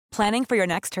Planning for your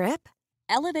next trip?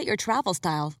 Elevate your travel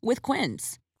style with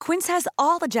Quince. Quince has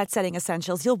all the jet-setting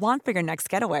essentials you'll want for your next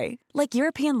getaway, like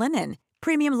European linen,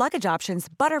 premium luggage options,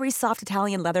 buttery soft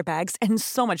Italian leather bags, and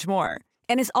so much more.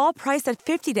 And is all priced at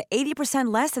 50 to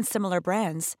 80% less than similar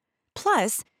brands.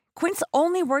 Plus, Quince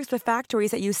only works with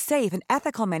factories that use safe and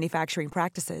ethical manufacturing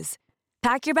practices.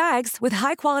 Pack your bags with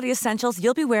high-quality essentials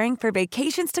you'll be wearing for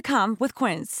vacations to come with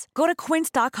Quince. Go to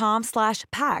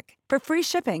quince.com/pack for free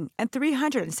shipping and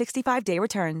 365-day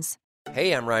returns.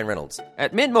 Hey, I'm Ryan Reynolds.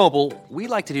 At Mint Mobile, we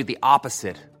like to do the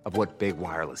opposite of what Big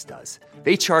Wireless does.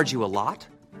 They charge you a lot,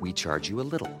 we charge you a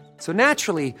little. So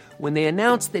naturally, when they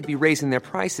announced they'd be raising their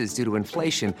prices due to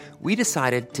inflation, we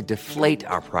decided to deflate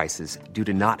our prices due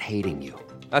to not hating you.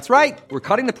 That's right. We're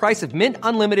cutting the price of Mint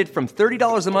Unlimited from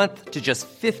 $30 a month to just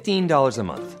 $15 a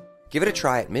month. Give it a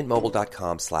try at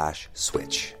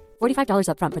mintmobile.com/switch. $45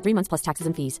 up front for 3 months plus taxes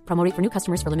and fees. Promo rate for new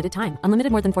customers for limited time.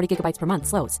 Unlimited more than 40 gigabytes per month.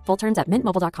 Slows full terms at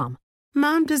mintmobile.com.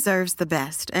 Mom deserves the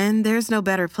best, and there's no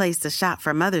better place to shop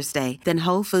for Mother's Day than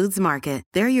Whole Foods Market.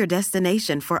 They're your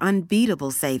destination for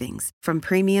unbeatable savings, from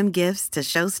premium gifts to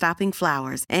show-stopping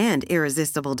flowers and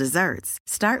irresistible desserts.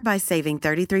 Start by saving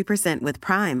 33% with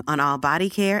Prime on all body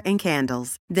care and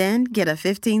candles. Then get a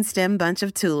 15-stem bunch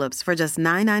of tulips for just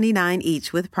 $9.99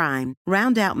 each with Prime.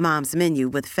 Round out Mom's menu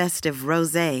with festive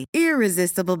rosé,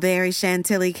 irresistible berry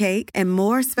chantilly cake, and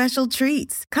more special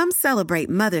treats. Come celebrate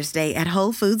Mother's Day at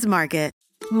Whole Foods Market.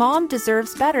 Mom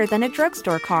deserves better than a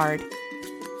drugstore card.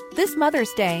 This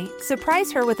Mother's Day,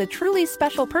 surprise her with a truly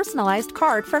special personalized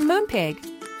card from Moonpig.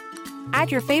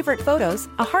 Add your favorite photos,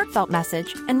 a heartfelt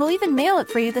message, and we'll even mail it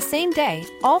for you the same day,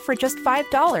 all for just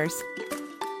 $5.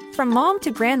 From mom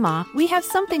to grandma, we have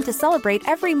something to celebrate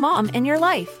every mom in your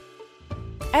life.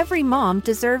 Every mom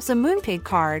deserves a Moonpig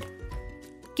card.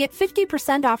 Get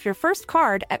 50% off your first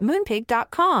card at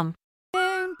moonpig.com.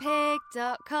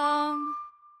 Moonpig.com.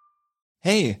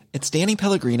 Hey, it's Danny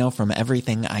Pellegrino from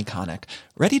Everything Iconic.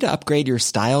 Ready to upgrade your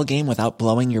style game without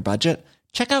blowing your budget?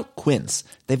 Check out Quince.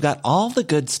 They've got all the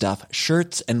good stuff,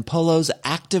 shirts and polos,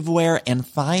 activewear, and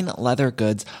fine leather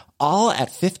goods, all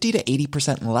at 50 to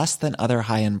 80% less than other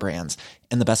high-end brands.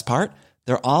 And the best part?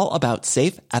 They're all about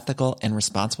safe, ethical, and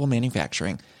responsible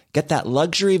manufacturing. Get that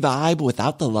luxury vibe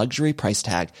without the luxury price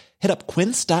tag. Hit up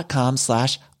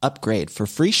quince.com/upgrade for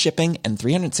free shipping and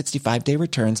 365-day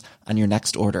returns on your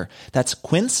next order. That's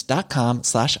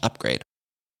quince.com/upgrade.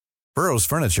 Burrow's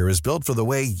furniture is built for the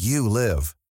way you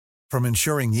live. From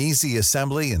ensuring easy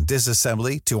assembly and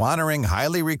disassembly to honoring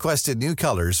highly requested new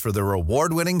colors for their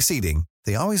award-winning seating,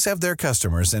 they always have their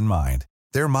customers in mind.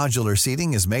 Their modular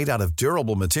seating is made out of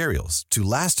durable materials to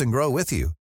last and grow with you.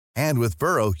 And with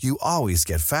Burrow, you always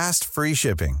get fast, free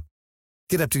shipping.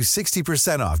 Get up to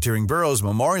 60% off during Burrow's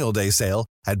Memorial Day sale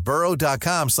at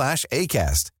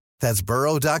burrow.com/ACAST. That's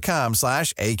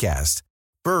burrow.com/ACAST.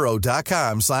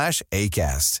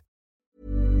 burrow.com/ACAST.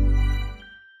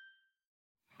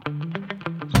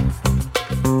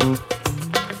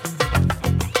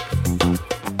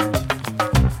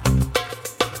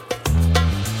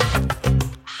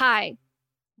 Hi,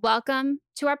 welcome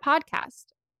to our podcast.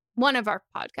 One of our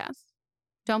podcasts.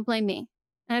 Don't Blame Me.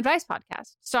 An advice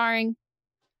podcast starring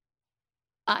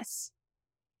us.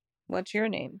 What's your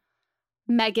name?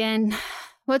 Megan.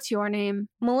 What's your name?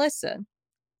 Melissa.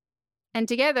 And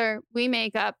together we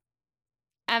make up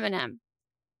M&M,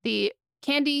 the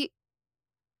candy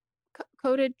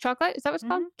coated chocolate. Is that what's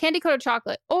called? Candy coated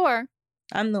chocolate. Or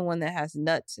I'm the one that has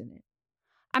nuts in it.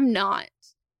 I'm not.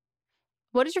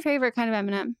 What is your favorite kind of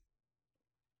M&M?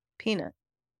 Peanut.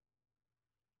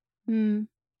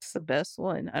 It's the best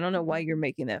one. I don't know why you're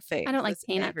making that face. I don't like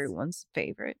peanuts. Everyone's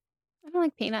favorite. I don't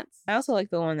like peanuts. I also like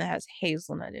the one that has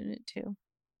hazelnut in it too.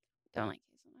 Don't like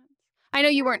hazelnuts. I know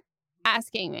you weren't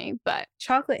asking me, but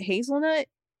chocolate hazelnut?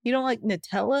 You don't like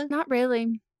Nutella? Not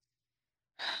really.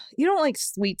 You don't like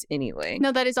sweets anyway.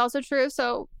 No, that is also true.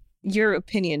 So your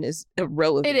opinion is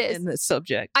irrelevant in this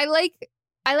subject. I like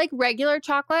regular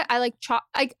chocolate. I like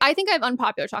I think I have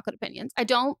unpopular chocolate opinions. I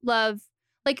don't love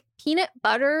like peanut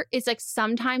butter is like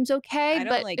sometimes okay,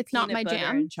 but like it's not my jam. Peanut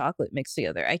butter and chocolate mixed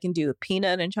together. I can do a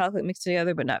peanut and chocolate mixed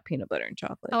together, but not peanut butter and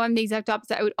chocolate. Oh, I'm the exact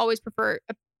opposite. I would always prefer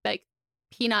like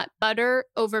peanut butter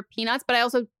over peanuts, but I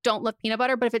also don't love peanut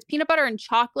butter. But if it's peanut butter and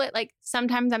chocolate, like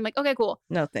sometimes I'm like, okay, cool.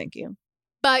 No, thank you.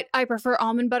 But I prefer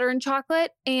almond butter and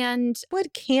chocolate. And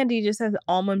what candy just has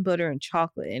almond butter and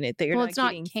chocolate in it? That you're it's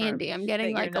not candy. I'm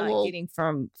getting like getting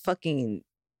from fucking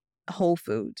Whole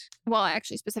Foods. Well, I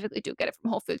actually specifically do get it from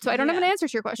Whole Foods, so I don't have an answer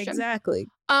to your question. Exactly.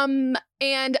 And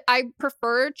I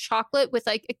prefer chocolate with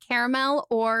like a caramel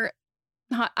or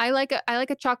I like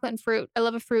a chocolate and fruit. I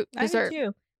love a fruit dessert. I do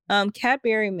too.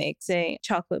 Cadbury makes a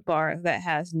chocolate bar that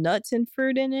has nuts and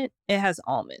fruit in it. It has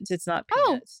almonds. It's not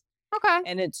peanuts. Okay.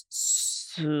 And it's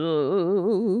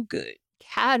so good.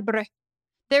 Cadbury.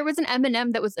 There was an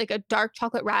M&M that was like a dark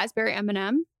chocolate raspberry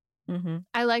M&M. Mm-hmm.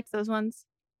 I liked those ones.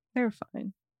 They were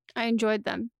fine. I enjoyed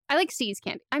them. I like C's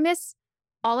candy. I miss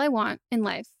all I want in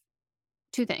life.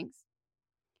 2 things.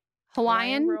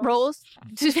 Hawaiian rolls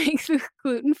to make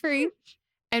gluten-free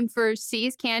and for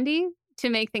C's candy to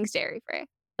make things dairy-free.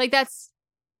 Like, that's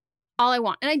all I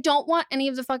want. And I don't want any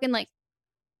of the fucking, like,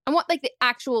 I want, like, the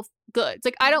actual goods.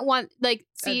 Like, I don't want, like,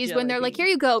 C's when they're like, here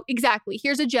you go. Exactly.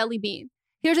 Here's a jelly bean.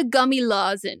 Here's a gummy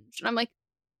lozenge. And I'm like,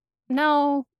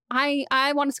 no, I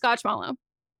want a Scotch Mallow.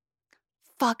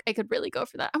 Fuck, I could really go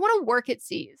for that. I want to work at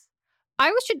C's.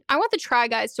 I want the Try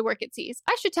Guys to work at C's.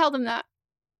 I should tell them that.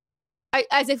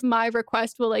 As if my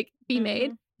request will, like, be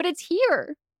made. But it's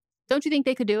here. Don't you think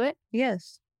they could do it?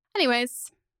 Yes. Anyways,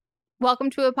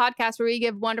 welcome to a podcast where we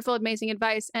give wonderful, amazing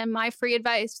advice. And my free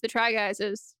advice to the Try Guys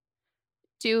is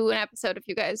do an episode of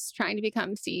you guys trying to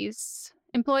become C's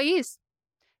employees.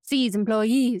 C's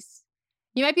employees.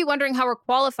 You might be wondering how we're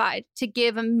qualified to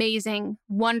give amazing,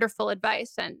 wonderful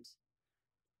advice. And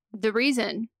the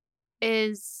reason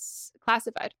is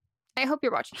classified. I hope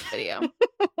you're watching the video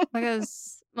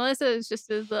because Melissa is just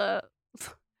the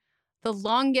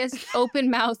longest open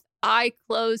mouth, eye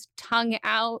closed, tongue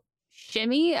out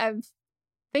shimmy I've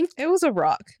think. It was a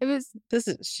rock. This is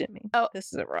a shimmy. Oh,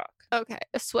 this is a rock. Okay,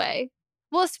 a sway.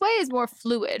 Well, a sway is more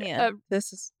fluid. Yeah,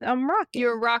 I'm rocking.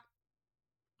 You're rock.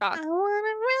 I wanna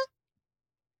rock.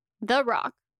 The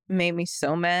Rock made me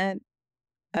so mad.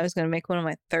 I was gonna make one of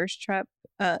my thirst trap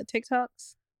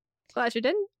TikToks. Glad you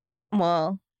didn't.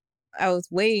 Well, I was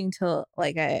waiting till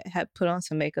like I had put on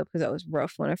some makeup because I was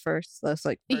rough when I first. I was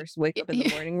like first wake up in the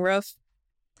morning rough.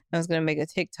 I was gonna make a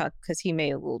TikTok because he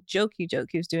made a little jokey joke.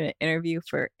 He was doing an interview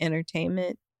for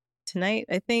Entertainment Tonight,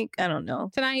 I think. I don't know.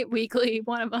 Tonight Weekly,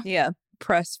 one of them. Yeah,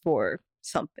 press for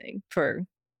something for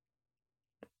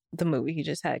the movie he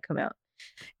just had come out.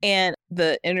 And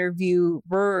the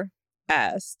interviewer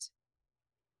asked,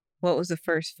 what was the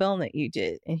first film that you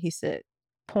did? And he said,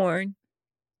 porn.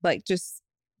 Like, just,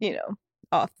 you know,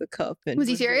 off the cuff. And was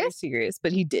he serious? Serious,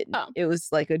 but he didn't. Oh. It was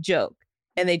like a joke.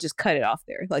 And they just cut it off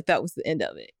there. Like, that was the end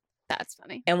of it. That's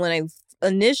funny. And when I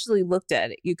initially looked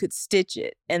at it, you could stitch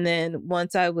it. And then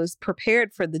once I was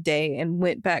prepared for the day and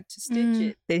went back to stitch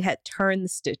it, they had turned the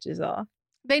stitches off.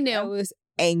 They knew. I was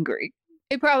angry.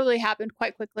 It probably happened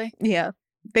quite quickly. Yeah.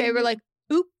 They were like,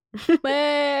 oop,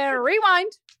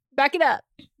 rewind, back it up,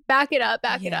 back it up,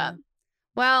 back it up.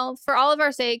 Well, for all of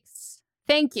our sakes,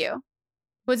 thank you.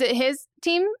 Was it his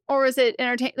team or was it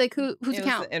like whose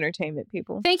account? The entertainment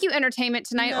people. Thank you, Entertainment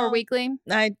Tonight or Weekly.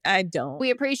 I don't.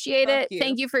 We appreciate it. You.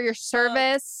 Thank you for your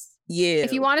service. Yeah.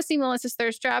 If you want to see Melissa's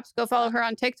thirst traps, go follow her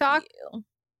on TikTok. Yeah.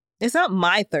 It's not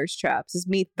my thirst traps. It's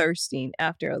me thirsting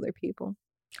after other people.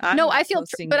 I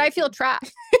feel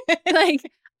trapped. Like,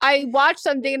 I watch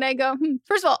something and I go,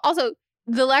 First of all, also,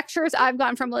 the lectures I've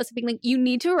gotten from Melissa being like, you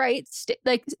need to write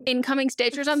like incoming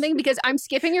stitch or something because I'm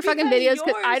skipping your fucking videos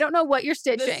because I don't know what you're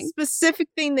stitching. The specific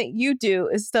thing that you do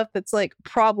is stuff that's like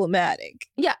problematic.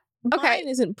 Yeah. Okay. Mine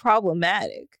isn't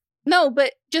problematic. No,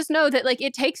 but just know that like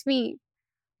it takes me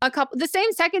the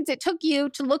same seconds it took you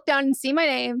to look down and see my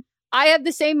name. I have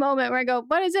the same moment where I go,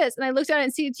 what is this? And I look down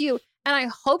and see it's you. And I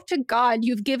hope to God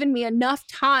you've given me enough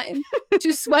time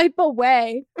to swipe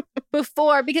away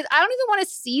before, because I don't even want to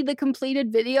see the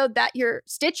completed video that you're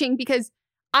stitching because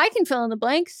I can fill in the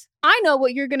blanks. I know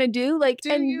what you're going to do. Like,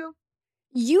 do you?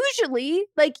 Usually.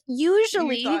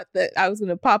 You thought that I was going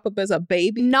to pop up as a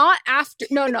baby? Not after.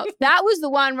 No. That was the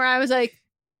one where I was like,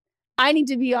 I need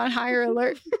to be on higher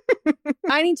alert.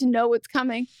 I need to know what's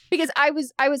coming because I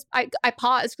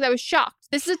paused because I was shocked.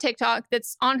 This is a TikTok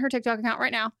that's on her TikTok account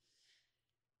right now.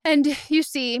 And you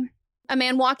see a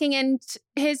man walking in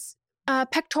his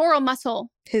pectoral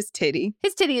muscle. His titty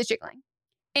is jiggling.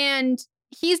 And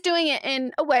he's doing it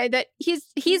in a way that he's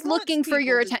looking for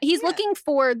your attention. He's looking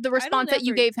for the response that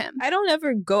you gave him. I don't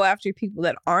ever go after people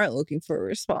that aren't looking for a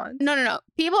response. No.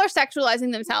 People are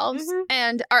sexualizing themselves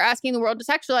and are asking the world to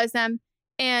sexualize them.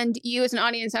 And you as an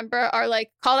audience member are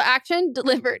like, call to action,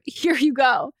 delivered. Here you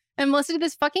go. And Melissa did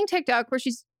this fucking TikTok where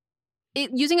she's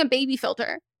using a baby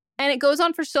filter. And it goes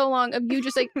on for so long of you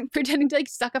just like pretending to like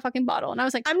suck a fucking bottle. And I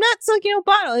was like, I'm not sucking a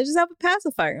bottle. I just have a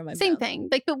pacifier in my mouth. Same thing.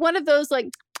 Like, but one of those like,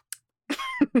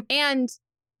 and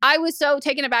I was so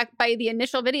taken aback by the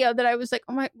initial video that I was like,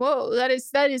 oh my, whoa, that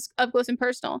is up close and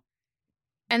personal.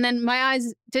 And then my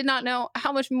eyes did not know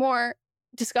how much more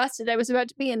disgusted I was about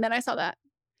to be. And then I saw that.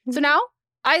 So now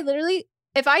I literally,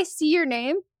 if I see your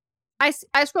name, I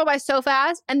scroll by so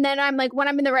fast, and then I'm like, when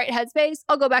I'm in the right headspace,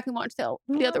 I'll go back and watch the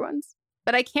other ones.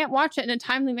 But I can't watch it in a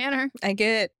timely manner. I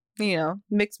get,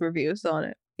 mixed reviews on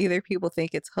it. Either people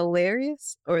think it's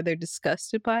hilarious or they're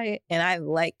disgusted by it. And I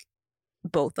like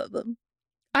both of them.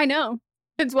 I know.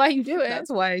 That's why you do it. That's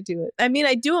why I do it. I mean,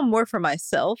 I do them more for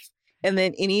myself. And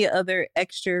then any other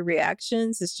extra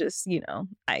reactions is just,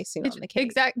 icing on the cake.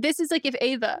 Exactly. This is like if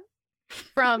Ava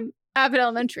from Abbott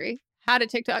Elementary had a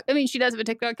TikTok. I mean, she does have a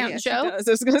TikTok account in the show. She does,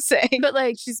 I was going to say. But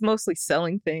like, she's mostly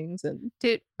selling things. And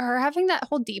dude, her having that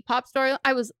whole Depop story,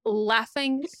 I was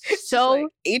laughing so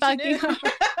fucking hard.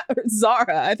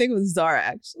 Zara. I think it was Zara,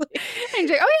 actually. And she's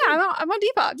like, oh yeah, I'm on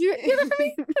Depop. Do you hear that from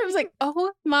me? I was like,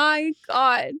 oh my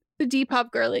God. The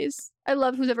Depop girlies. I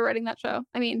love who's ever writing that show.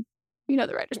 I mean, you know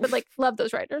the writers, but like, love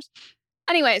those writers.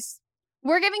 Anyways,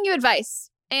 we're giving you advice.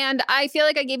 And I feel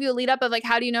like I gave you a lead up of like,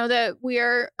 how do you know that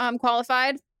we're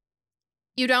qualified?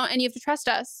 You don't, and you have to trust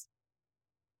us.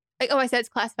 Like, I said it's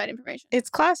classified information. It's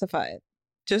classified.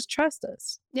 Just trust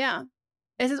us. Yeah.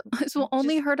 This will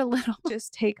only hurt a little.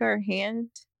 Just take our hand.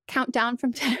 Count down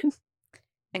from 10.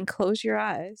 And close your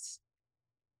eyes.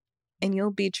 And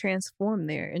you'll be transformed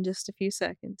there in just a few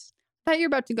seconds. I thought you were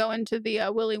about to go into the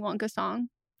Willy Wonka song.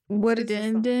 What is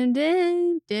it?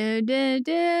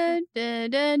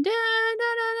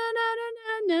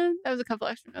 That was a couple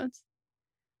extra notes.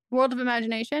 World of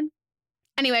Imagination.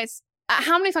 Anyways,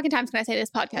 how many fucking times can I say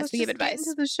this podcast to give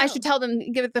advice? I should tell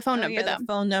them, give it the phone number though. The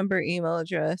phone number, email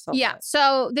address. Yeah. That.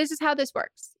 So this is how this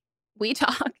works. We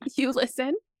talk, you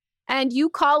listen, and you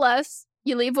call us,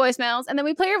 you leave voicemails, and then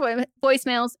we play your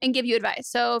voicemails and give you advice.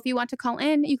 So if you want to call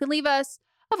in, you can leave us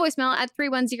a voicemail at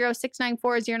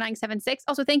 310-694-0976.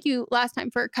 Also, thank you last time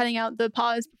for cutting out the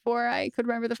pause before I could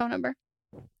remember the phone number.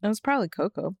 That was probably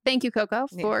Coco. Thank you, Coco,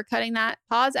 for cutting that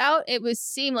pause out. It was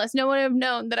seamless. No one would have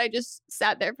known that I just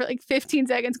sat there for like 15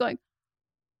 seconds going,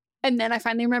 and then I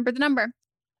finally remembered the number.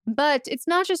 But it's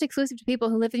not just exclusive to people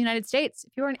who live in the United States.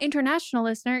 If you're an international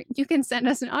listener, you can send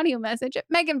us an audio message at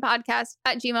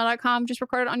meganpodcast@gmail.com. Just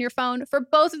record it on your phone. For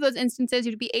both of those instances,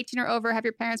 you'd be 18 or over, have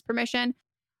your parents' permission.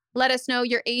 Let us know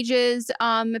your ages.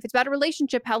 If it's about a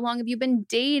relationship, how long have you been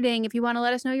dating? If you want to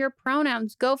let us know your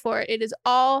pronouns, go for it. It is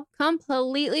all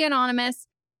completely anonymous,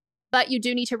 but you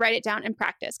do need to write it down and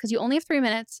practice because you only have 3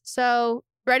 minutes. So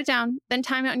write it down, then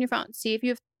time it on your phone. See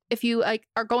if you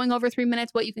are going over 3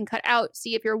 minutes, what you can cut out.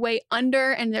 See if you're way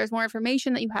under and there's more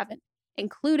information that you haven't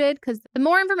included, because the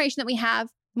more information that we have,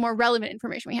 the more relevant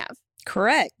information we have.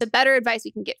 Correct. The better advice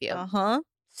we can give you.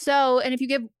 So, and if you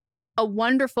give a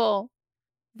wonderful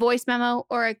voice memo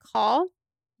or a call,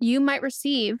 you might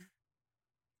receive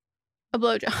a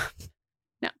blowjob.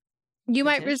 No, you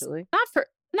might receive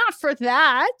not for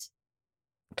that.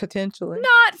 Potentially,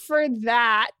 not for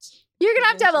that. You're gonna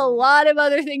have to have a lot of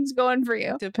other things going for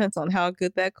you. Depends on how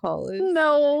good that call is.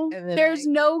 No, there's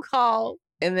no call.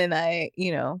 And then I,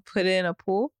 put it in a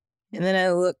pool, and then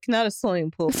I look, not a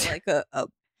swimming pool, but like a like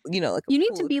a you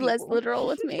need to be less literal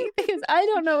with me because I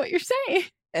don't know what you're saying.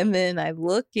 And then I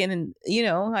look in and,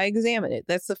 I examine it.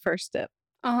 That's the first step.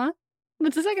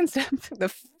 What's the second step? The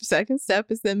second step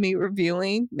is then me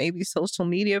reviewing maybe social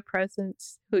media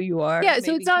presence, who you are. Yeah,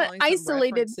 so it's not an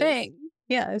isolated thing.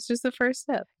 Yeah, it's just the first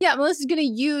step. Yeah, Melissa's going to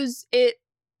use it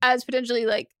as potentially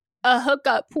like a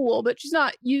hookup pool, but she's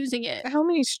not using it. How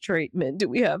many straight men do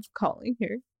we have calling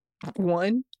here?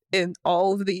 One in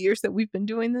all of the years that we've been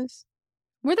doing this?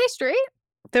 Were they straight?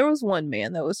 There was one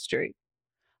man that was straight.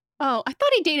 Oh, I thought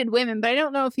he dated women, but I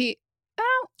don't know if he.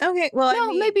 Okay, well,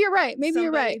 no, maybe you're right. Maybe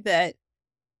you're right. That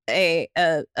a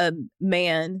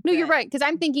man. No, you're right, because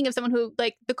I'm thinking of someone who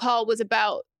like the call was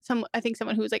about someone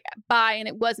who was like bi, and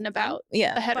it wasn't about a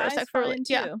heterosexual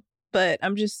relationship. Yeah, but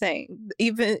I'm just saying,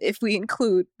 even if we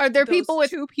include, are there people with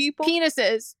two people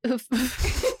penises who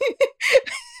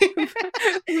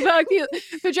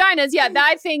vaginas? Yeah,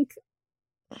 I think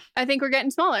we're getting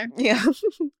smaller. Yeah.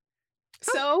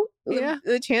 So,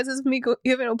 the chances of me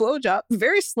giving a blowjob,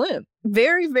 very slim.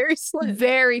 Very, very slim.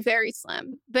 Very, very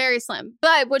slim. Very slim.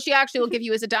 But what she actually will give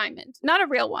you is a diamond. Not a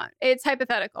real one. It's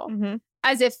hypothetical. Mm-hmm.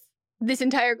 As if this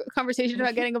entire conversation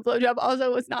about getting a blowjob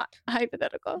also was not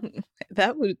hypothetical.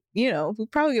 That would,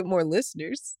 we'd probably get more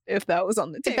listeners if that was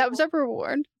on the table. If that was our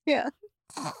reward. Yeah.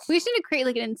 We just need to create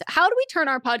like how do we turn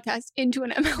our podcast into an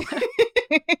MLM?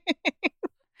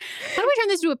 How do we turn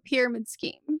this into a pyramid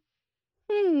scheme?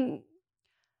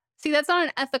 See, that's not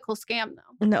an ethical scam,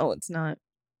 though. No, it's not.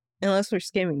 Unless we're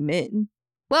scamming men.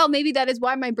 Well, maybe that is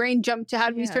why my brain jumped to how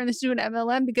do we turn this into an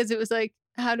MLM, because it was like,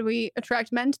 how do we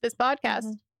attract men to this podcast?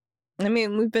 Mm-hmm. I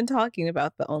mean, we've been talking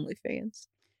about the OnlyFans.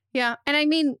 Yeah. And I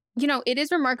mean, it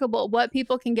is remarkable what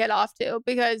people can get off to,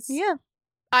 because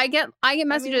I get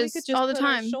messages we could just all the put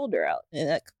our time. shoulder out, and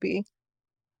that could be.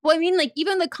 Well, I mean, like,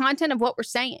 even the content of what we're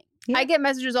saying. Yeah. I get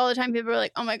messages all the time. People are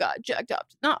like, oh my God, jacked up.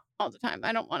 Not all the time.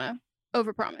 I don't want to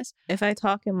overpromise. If I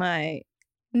talk in my...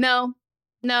 No.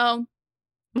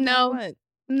 What?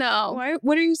 No. Why?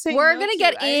 What are you saying? We're going to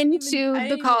get into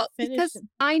the call because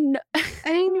I know. I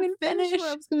didn't even finish what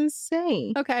I was going to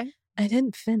say. Okay. I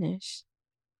didn't finish.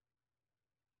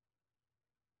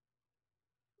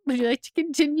 Would you like to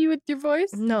continue with your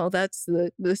voice? No, that's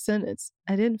the sentence.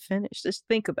 I didn't finish. Just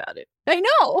think about it. I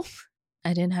know.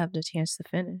 I didn't have the chance to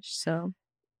finish, so...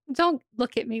 Don't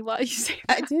look at me while you say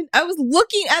that. I didn't. I was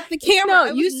looking at the camera.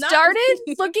 No, you started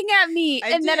looking at me,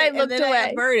 and then I looked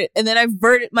away. And then I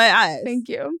averted my eyes. Thank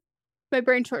you. My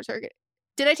brain short circuit.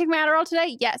 Did I take my Adderall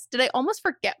today? Yes. Did I almost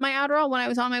forget my Adderall when I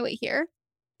was on my way here?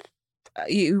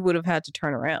 You would have had to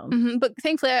turn around. Mm-hmm. But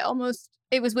thankfully,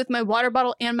 it was with my water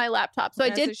bottle and my laptop. So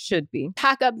I did should be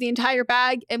pack up the entire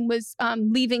bag and was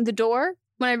leaving the door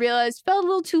when I realized felt a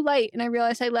little too light, and I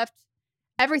realized I left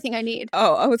everything I need.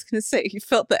 Oh, I was going to say, you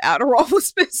felt the Adderall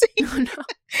was missing. Oh, no.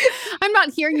 I'm not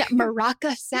hearing that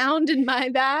maraca sound in my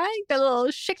bag. That little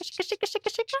shika, shika, shika, shika,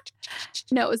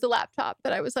 shika. No, it was the laptop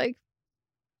that I was like,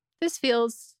 this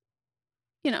feels,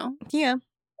 Yeah.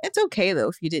 It's okay, though,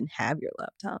 if you didn't have your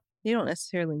laptop. You don't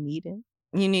necessarily need it.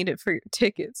 You need it for your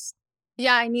tickets.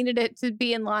 Yeah, I needed it to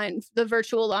be in line, the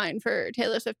virtual line for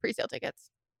Taylor Swift presale tickets.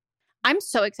 I'm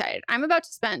so excited. I'm about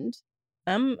to spend...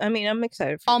 I'm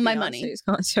excited for all my Beyonce's money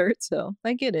concert, so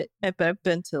I get it. But I've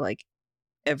been to like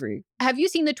every. Have you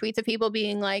seen the tweets of people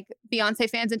being like Beyonce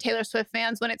fans and Taylor Swift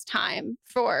fans when it's time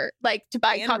for like to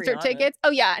buy concert tickets? Oh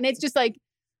yeah, and it's just like,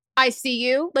 I see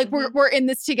you. Like we're in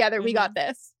this together. Mm-hmm. We got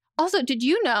this. Also, did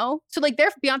you know? So like,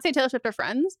 Beyonce and Taylor Swift are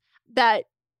friends. That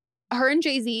her and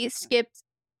Jay-Z skipped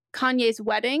Kanye's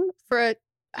wedding for a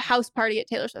house party at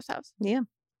Taylor Swift's house. Yeah,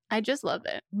 I just love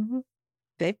it. Mm-hmm.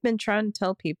 They've been trying to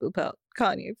tell people about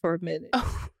Kanye for a minute.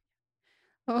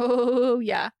 Oh,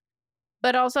 yeah.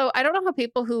 But also, I don't know how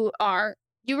people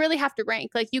you really have to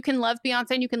rank. Like, you can love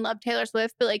Beyonce and you can love Taylor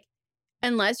Swift, but like,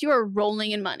 unless you are rolling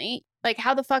in money, like,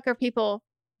 how the fuck are people?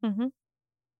 Mm-hmm.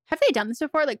 Have they done this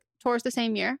before? Like, tours the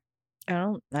same year?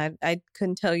 I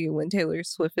couldn't tell you when Taylor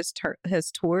Swift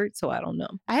has toured, so I don't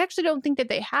know. I actually don't think that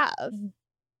they have.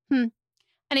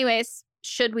 Anyways,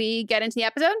 should we get into the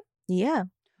episode? Yeah.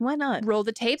 Why not? Roll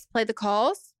the tapes, play the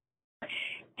calls.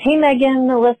 Hey, Megan,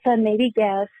 Melissa, maybe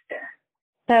guest.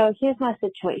 So here's my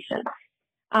situation.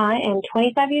 I am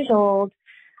 25 years old.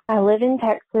 I live in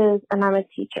Texas, and I'm a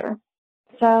teacher.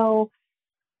 So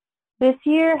this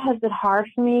year has been hard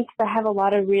for me because I have a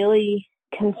lot of really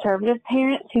conservative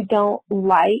parents who don't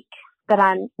like that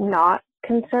I'm not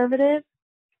conservative.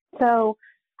 So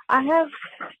I have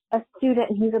a student,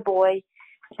 and he's a boy,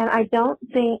 and I don't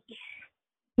think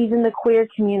he's in the queer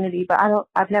community, but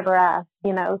I've never asked,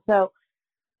 So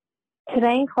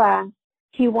today in class,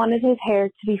 he wanted his hair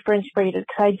to be French braided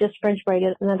because I just French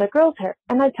braided another girl's hair.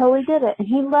 And I totally did it. And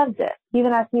he loved it. He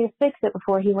even asked me to fix it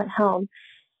before he went home.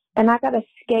 And I got a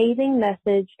scathing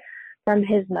message from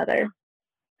his mother.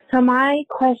 So my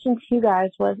question to you guys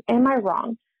was, am I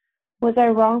wrong? Was I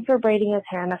wrong for braiding his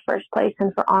hair in the first place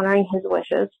and for honoring his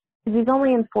wishes? Because he's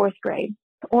only in 4th grade.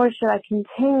 Or should I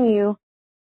continue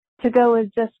to go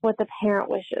with just what the parent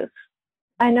wishes?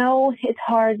 I know it's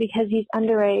hard because he's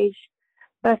underage,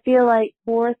 but I feel like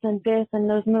 4th and 5th and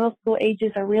those middle school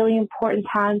ages are really important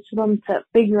times for them to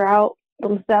figure out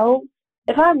themselves.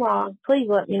 If I'm wrong, please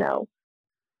let me know.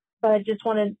 But I just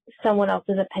wanted someone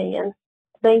else's opinion.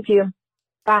 Thank you.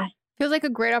 Bye. Feels like a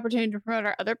great opportunity to promote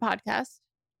our other podcast,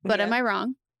 but am I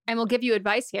wrong? And we'll give you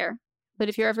advice here. But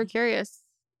if you're ever curious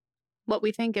what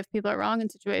we think if people are wrong in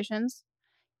situations,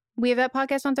 we have that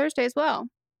podcast on Thursday as well.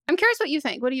 I'm curious what you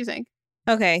think. What do you think?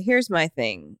 Okay, here's my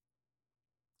thing.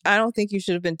 I don't think you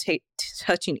should have been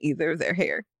touching either of their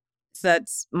hair. So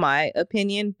that's my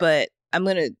opinion, but I'm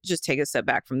going to just take a step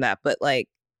back from that. But like,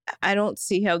 I don't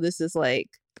see how this is like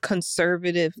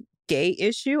conservative gay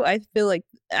issue. I feel like,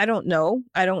 I don't know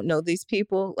these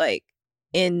people like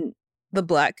in the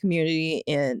Black community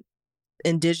and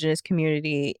Indigenous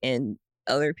community and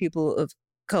other people of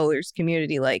colors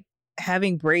community, like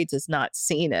having braids is not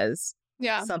seen as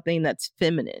something that's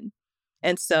feminine.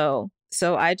 And so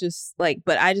I just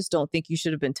but I just don't think you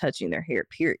should have been touching their hair,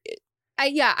 period.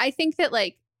 I think that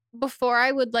like before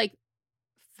I would like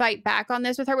fight back on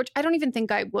this with her, which I don't even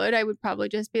think I would probably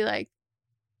just be like,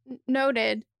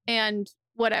 noted and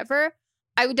whatever.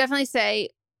 I would definitely say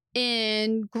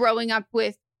in growing up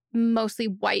with mostly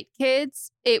white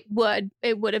kids, it would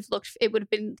have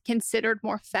been considered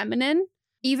more feminine.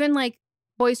 Even like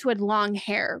boys who had long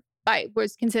hair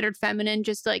was considered feminine,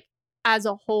 just like as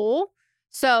a whole.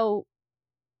 So,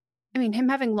 I mean, him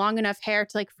having long enough hair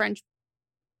to like French,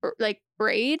 like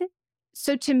braid.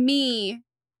 So to me,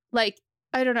 like,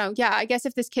 I don't know. Yeah, I guess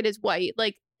if this kid is white,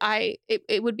 like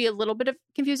it would be a little bit of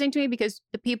confusing to me because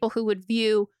the people who would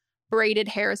view braided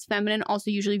hair as feminine also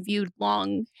usually viewed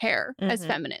long hair as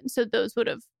feminine. So those would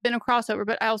have been a crossover,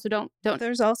 but I also don't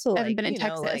there's also haven't like, been in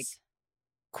Texas. like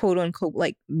quote unquote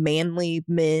like manly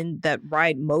men that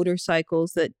ride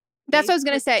motorcycles that that's what I was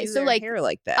going to say. So like hair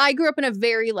like that. I grew up in a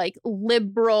very like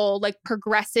liberal, like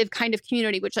progressive kind of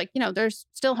community, which like, you know, there's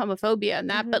still homophobia in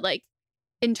that, but like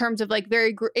in terms of like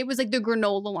it was like the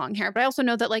granola long hair. But I also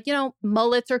know that like, you know,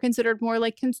 mullets are considered more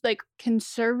like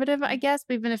conservative, I guess,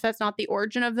 even if that's not the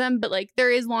origin of them. But like there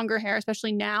is longer hair,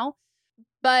 especially now.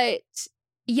 But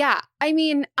yeah, I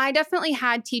mean, I definitely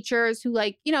had teachers who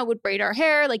like, you know, would braid our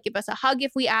hair, like give us a hug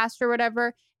if we asked or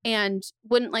whatever, and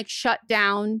wouldn't like shut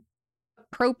down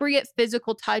appropriate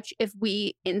physical touch if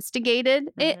we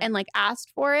instigated it and like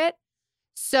asked for it.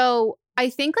 So I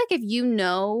think like if you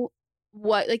know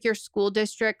what like your school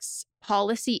district's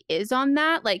policy is on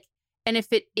that, like, and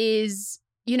if it is,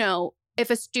 you know, if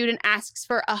a student asks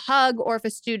for a hug or if a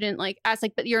student like asks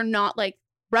like, but you're not like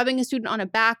rubbing a student on a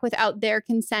back without their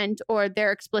consent or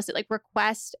their explicit like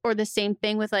request, or the same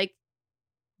thing with like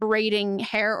braiding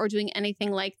hair or doing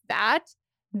anything like that,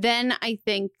 then I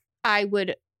think I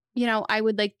would, you know, I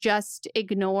would like just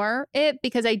ignore it,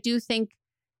 because I do think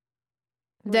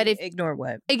that if ignore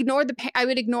what? I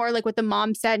would ignore like what the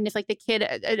mom said. And if like the kid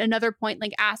at another point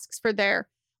like asks for their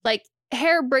like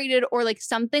hair braided or like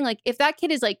something, like if that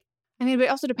kid is like, I mean, but it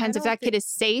also depends if that kid is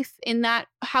safe in that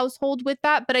household with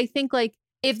that. But I think like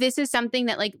if this is something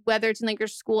that like, whether it's in like your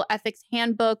school ethics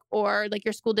handbook or like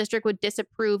your school district would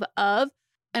disapprove of,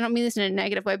 I don't mean this in a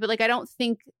negative way, but like, I don't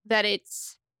think that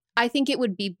I think it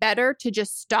would be better to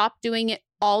just stop doing it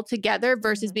altogether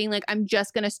versus being like, I'm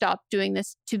just going to stop doing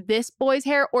this to this boy's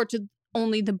hair or to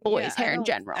only the boy's hair in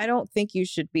general. I don't think you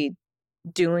should be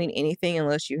doing anything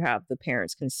unless you have the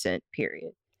parents' consent,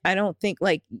 period. I don't think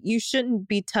like you shouldn't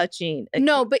be touching.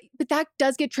 No, but that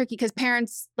does get tricky because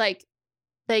parents like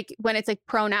when it's like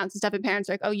pronouns and stuff, and parents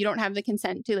are like, oh, you don't have the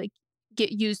consent to like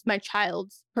use my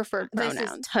child's preferred pronouns.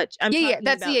 This is touch. I'm talking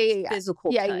about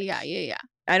physical touch. Yeah.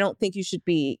 I don't think you should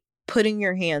be putting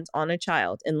your hands on a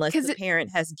child unless the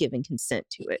parent has given consent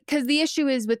to it. Because the issue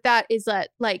is with that is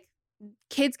that like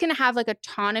kids can have like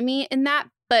autonomy in that,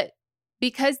 but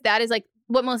because that is like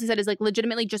what Melissa said is like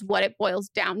legitimately just what it boils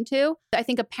down to. I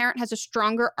think a parent has a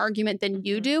stronger argument than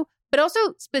you do, but also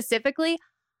specifically,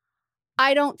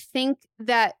 I don't think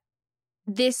that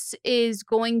this is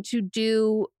going to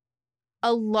do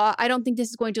a lot. I don't think this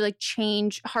is going to like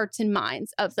change hearts and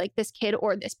minds of like this kid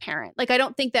or this parent. Like, I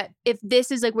don't think that if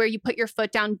this is like where you put your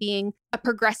foot down being a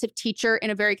progressive teacher in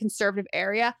a very conservative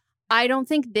area, I don't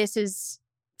think this is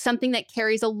something that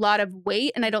carries a lot of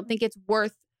weight. And I don't think it's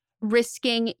worth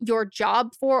risking your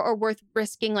job for or worth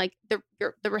risking like the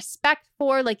respect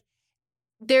for. Like,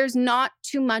 there's not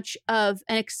too much of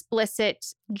an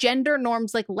gender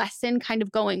norms like lesson kind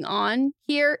of going on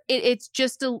here. It's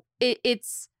just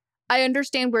I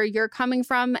understand where you're coming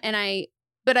from,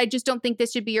 but I just don't think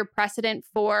this should be your precedent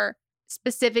for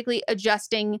specifically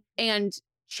adjusting and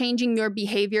changing your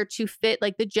behavior to fit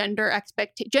like the gender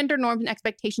norms and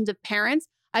expectations of parents.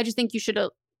 I just think you should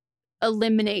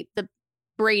eliminate the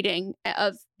braiding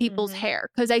of people's hair,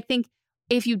 because I think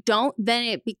if you don't, then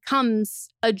it becomes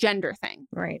a gender thing.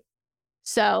 Right.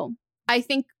 So I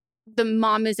think the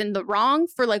mom is in the wrong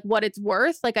for like what it's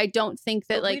worth. Like, I don't think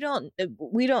that like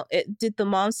did the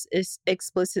mom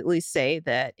explicitly say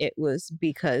that it was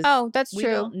because that's we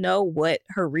true. don't know what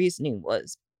her reasoning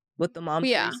was, what the mom's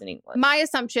reasoning was. My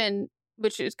assumption,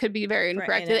 could be very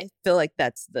incorrect. Right, and I feel like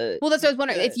that's that's what I was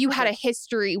wondering. If you had a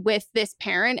history with this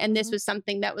parent and this was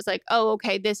something that was like, oh,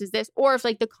 okay, this is this, or if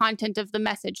like the content of the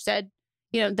message said,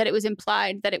 you know, that it was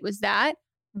implied that it was that.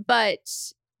 But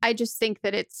I just think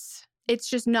that it's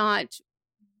just not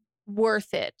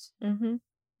worth it. You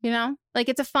know, like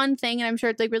it's a fun thing and I'm sure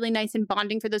it's like really nice and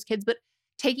bonding for those kids, but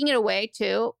taking it away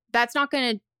too, that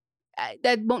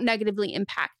won't negatively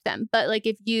impact them. But like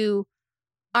if you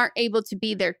aren't able to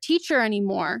be their teacher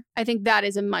anymore, I think that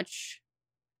is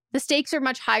the stakes are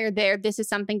much higher there. This is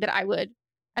something that I would,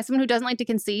 as someone who doesn't like to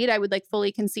concede, I would like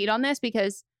fully concede on this,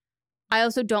 because I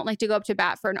also don't like to go up to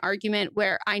bat for an argument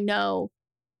where I know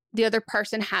the other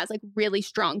person has like really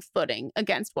strong footing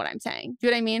against what I'm saying. Do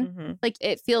you know what I mean? Like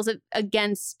it feels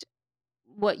against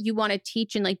what you want to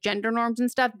teach and like gender norms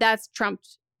and stuff. That's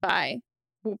trumped by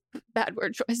bad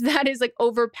word choice. That is like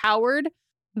overpowered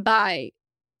by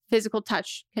physical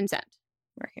touch consent.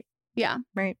 Right. Yeah.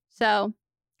 Right. So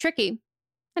tricky.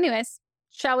 Anyways,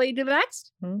 shall we do the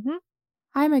next? Mm-hmm.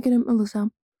 Hi, Megan and Melissa.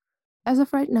 As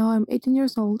of right now, I'm 18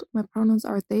 years old, my pronouns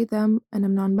are they, them, and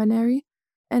I'm non-binary,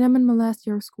 and I'm in my last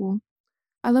year of school.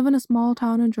 I live in a small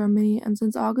town in Germany, and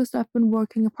since August I've been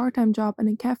working a part-time job in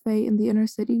a cafe in the inner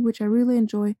city, which I really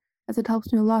enjoy, as it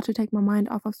helps me a lot to take my mind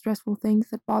off of stressful things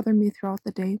that bother me throughout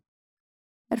the day.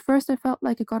 At first, I felt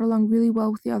like I got along really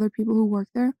well with the other people who work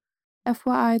there.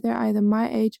 FYI, they're either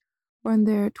my age or in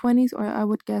their 20s or I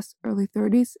would guess early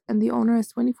 30s, and the owner is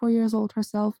 24 years old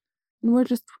herself, and we're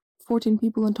just 14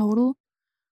 people in total.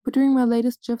 But during my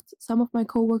latest shifts, some of my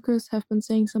coworkers have been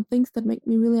saying some things that make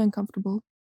me really uncomfortable.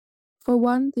 For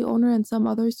one, the owner and some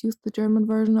others used the German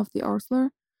version of the R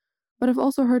slur, but I've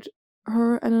also heard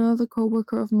her and another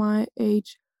coworker of my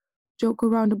age joke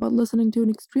around about listening to an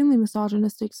extremely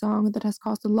misogynistic song that has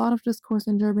caused a lot of discourse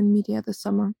in German media this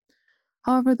summer.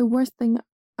 However, the worst thing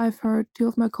I've heard two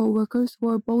of my coworkers, who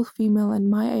are both female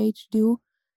and my age, do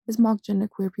is mock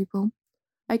genderqueer people.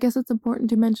 I guess it's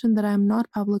important to mention that I am not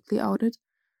publicly outed,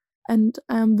 and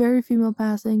I am very female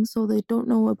passing, so they don't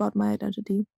know about my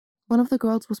identity. One of the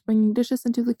girls was bringing dishes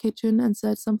into the kitchen and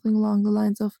said something along the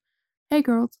lines of, "Hey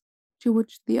girls," to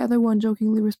which the other one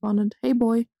jokingly responded, "Hey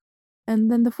boy." And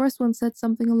then the first one said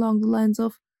something along the lines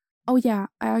of, "Oh yeah,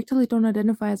 I actually don't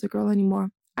identify as a girl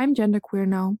anymore. I'm genderqueer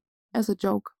now," as a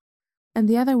joke. And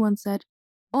the other one said,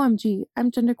 "OMG,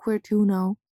 I'm genderqueer too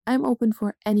now. I'm open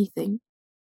for anything."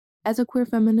 As a queer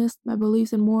feminist, my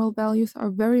beliefs and moral values are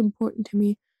very important to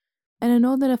me, and I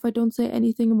know that if I don't say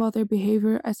anything about their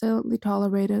behavior, I silently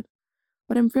tolerate it.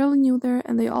 But I'm fairly new there,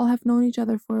 and they all have known each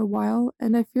other for a while,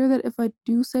 and I fear that if I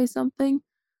do say something,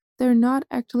 they're not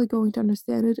actually going to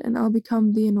understand it, and I'll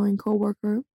become the annoying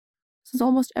coworker. Since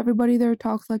almost everybody there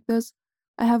talks like this,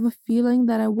 I have a feeling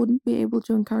that I wouldn't be able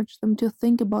to encourage them to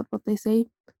think about what they say,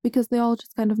 because they all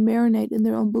just kind of marinate in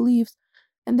their own beliefs,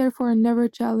 and therefore are never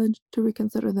challenged to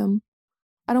reconsider them.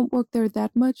 I don't work there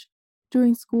that much.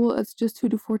 During school, it's just 2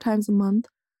 to 4 times a month,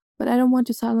 but I don't want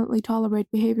to silently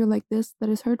tolerate behavior like this that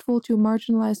is hurtful to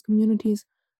marginalized communities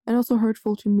and also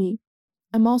hurtful to me.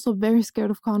 I'm also very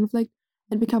scared of conflict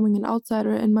and becoming an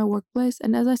outsider in my workplace,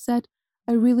 and as I said,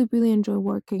 I really enjoy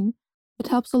working. It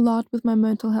helps a lot with my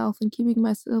mental health and keeping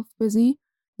myself busy,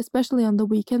 especially on the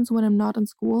weekends when I'm not in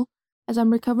school, as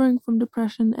I'm recovering from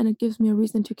depression and it gives me a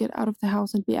reason to get out of the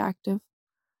house and be active.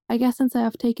 I guess since I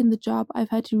have taken the job, I've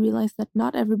had to realize that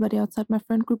not everybody outside my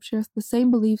friend group shares the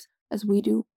same beliefs as we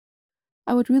do.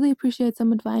 I would really appreciate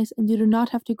some advice, and you do not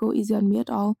have to go easy on me at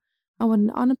all. I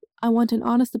want an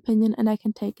honest opinion, and I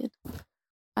can take it.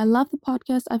 I love the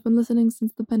podcast. I've been listening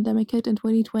since the pandemic hit in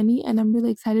 2020, and I'm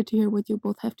really excited to hear what you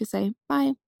both have to say.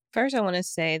 Bye. First, I want to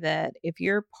say that if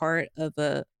you're part of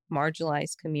a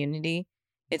marginalized community,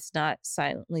 it's not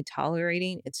silently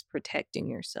tolerating, it's protecting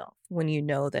yourself when you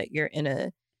know that you're in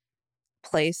a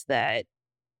place that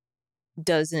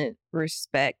doesn't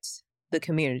respect the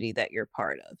community that you're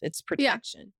part of. It's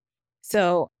protection. Yeah.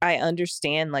 So I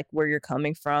understand like where you're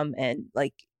coming from, and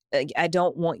like I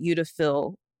don't want you to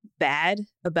feel bad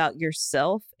about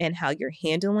yourself and how you're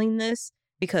handling this,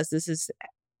 because this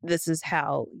is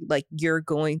how like you're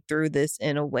going through this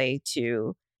in a way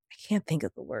to, I can't think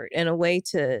of the word, in a way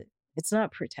to, it's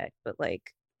not protect, but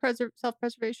like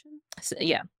self-preservation. So,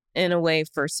 yeah, in a way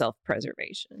for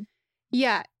self-preservation.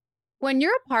 Yeah. When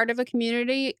you're a part of a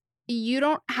community, you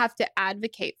don't have to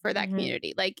advocate for that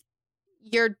community. Like,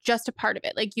 you're just a part of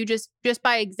it. Like, you just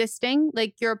by existing,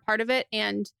 like, you're a part of it.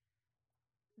 And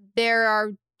there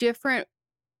are different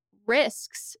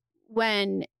risks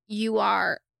when you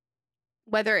are,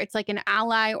 whether it's like an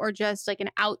ally or just like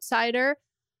an outsider,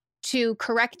 to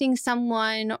correcting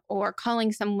someone or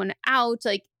calling someone out.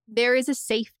 Like, there is a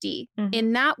safety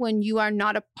in that when you are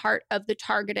not a part of the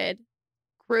targeted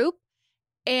group.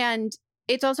 And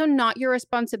it's also not your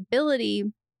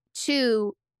responsibility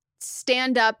to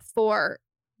stand up for,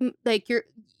 like,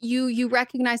 you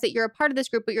recognize that you're a part of this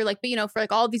group, but you're like, but you know, for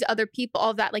like all of these other people, all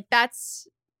of that, like that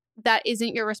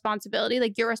isn't your responsibility.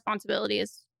 Like, your responsibility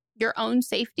is your own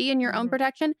safety and your own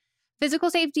protection,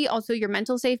 physical safety, also your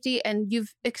mental safety. And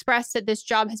you've expressed that this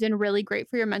job has been really great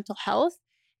for your mental health.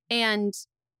 And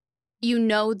you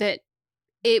know that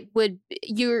you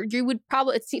would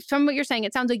probably, from what you're saying,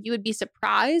 it sounds like you would be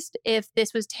surprised if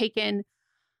this was taken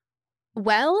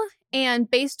well. And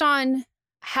based on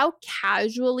how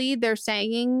casually they're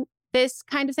saying this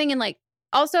kind of thing, and like,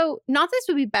 also, not this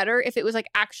would be better if it was like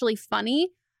actually funny,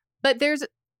 but there's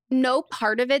no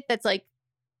part of it that's like,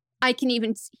 I can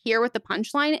even hear what the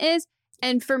punchline is.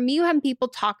 And for me, when people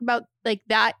talk about like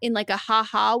that in like a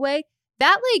ha-ha way,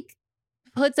 that like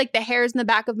puts like the hairs in the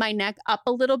back of my neck up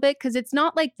a little bit because it's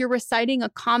not like you're reciting a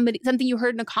comedy, something you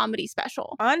heard in a comedy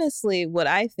special. Honestly, what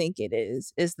I think it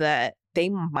is that they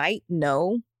might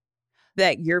know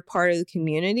that you're part of the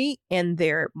community and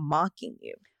they're mocking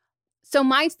you. So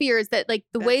my fear is that like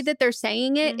the way that they're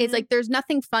saying it is like there's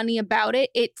nothing funny about it.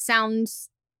 It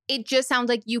just sounds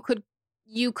like you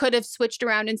could have switched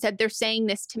around and said they're saying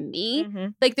this to me.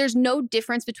 Like there's no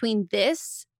difference between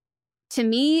this to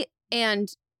me and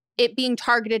it being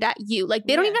targeted at you. Like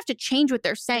they don't even have to change what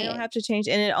they're saying. They don't have to change.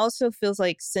 And it also feels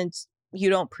like since you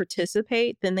don't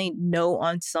participate, then they know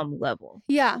on some level.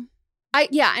 Yeah.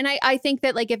 I think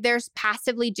that like if they're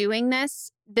passively doing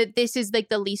this, that this is like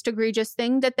the least egregious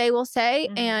thing that they will say.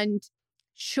 And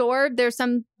sure, there's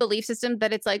some belief system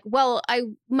that it's like, well, I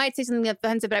might say something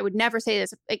offensive, but I would never say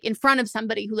this like in front of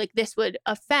somebody who like this would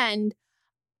offend.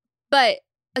 But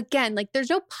again, like there's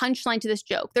no punchline to this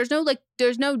joke. There's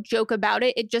no joke about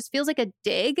it. It just feels like a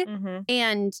dig.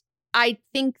 And I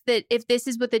think that if this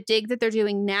is what the dig that they're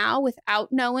doing now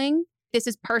without knowing this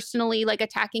is personally like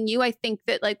attacking you, I think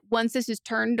that like once this is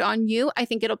turned on you, I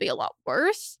think it'll be a lot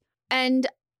worse. And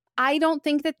I don't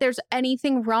think that there's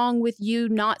anything wrong with you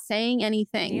not saying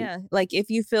anything. Yeah. Like if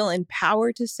you feel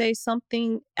empowered to say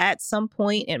something at some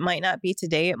point, it might not be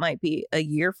today, it might be a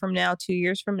year from now, 2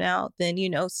 years from now, then,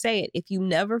 say it. If you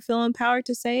never feel empowered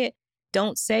to say it,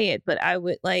 don't say it. But I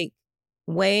would like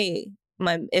weigh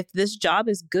if this job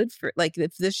is good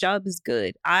if this job is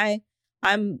good,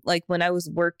 I'm like when I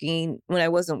wasn't working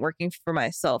for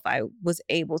myself, I was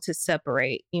able to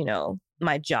separate,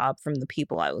 my job from the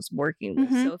people I was working with.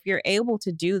 So if you're able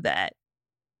to do that,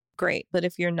 great. But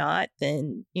if you're not,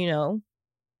 then,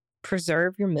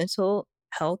 preserve your mental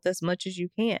health as much as you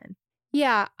can.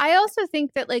 Yeah. I also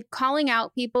think that like calling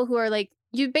out people who are like,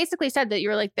 you basically said that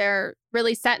you're like, they're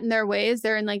really set in their ways.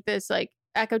 They're in like this like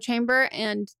echo chamber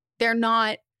and they're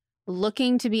not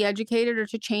looking to be educated or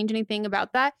to change anything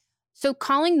about that. So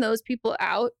calling those people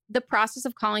out, the process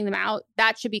of calling them out,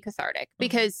 that should be cathartic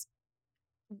because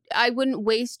I wouldn't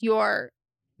waste your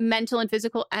mental and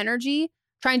physical energy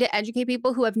trying to educate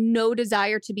people who have no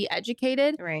desire to be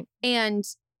educated. Right. And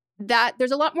that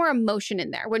there's a lot more emotion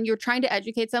in there when you're trying to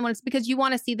educate someone. It's because you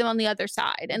want to see them on the other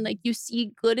side and like you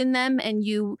see good in them and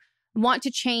you want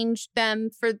to change them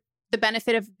for the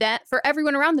benefit of that, for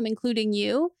everyone around them, including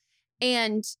you.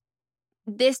 And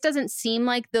this doesn't seem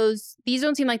like these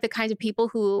don't seem like the kinds of people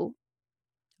who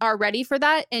are ready for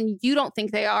that. And you don't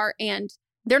think they are. And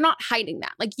they're not hiding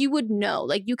that. Like you would know,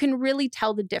 like you can really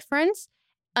tell the difference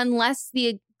unless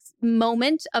the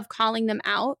moment of calling them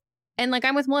out. And like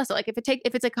I'm with Melissa, like if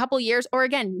it's a couple years or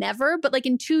again, never, but like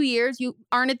in 2 years, you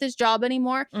aren't at this job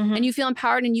anymore and you feel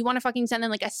empowered and you want to fucking send them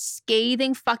like a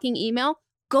scathing fucking email,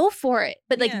 go for it.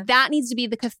 But like that needs to be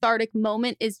the cathartic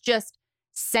moment is just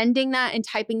sending that and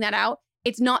typing that out.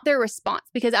 It's not their response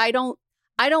because I don't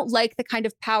like the kind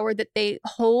of power that they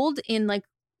hold in like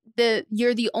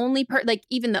you're the only like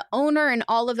even the owner and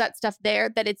all of that stuff there,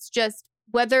 that it's just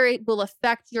whether it will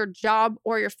affect your job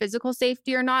or your physical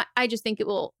safety or not. I just think it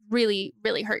will really,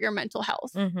 really hurt your mental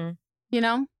health,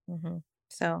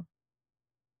 So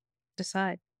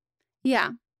decide.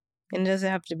 Yeah. And it doesn't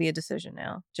have to be a decision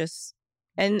now.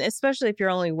 And especially if you're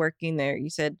only working there, you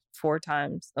said 4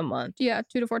 times a month. Yeah.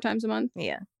 2 to 4 times a month.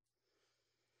 Yeah.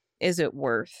 Is it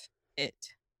worth it?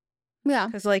 Yeah.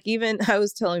 Because like even I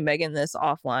was telling Megan this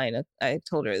offline. I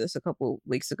told her this a couple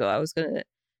weeks ago. I was going to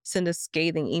send a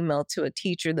scathing email to a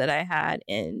teacher that I had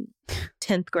in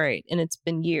 10th grade. And it's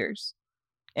been years.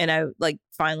 And I like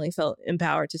finally felt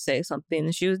empowered to say something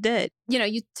and she was dead.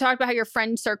 You talked about how your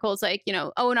friend circles like,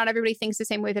 oh, not everybody thinks the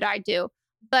same way that I do.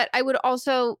 But I would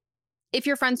also, if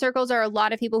your friend circles are a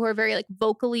lot of people who are very like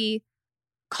vocally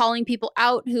calling people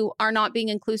out who are not being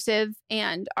inclusive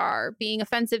and are being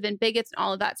offensive and bigots and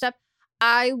all of that stuff,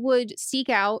 I would seek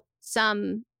out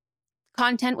some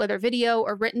content, whether video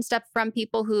or written stuff from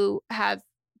people who have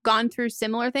gone through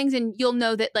similar things. And you'll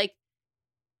know that like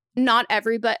not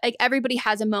everybody, like everybody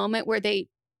has a moment where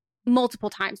multiple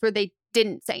times where they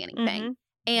didn't say anything.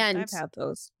 And I've had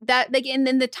those. That like, and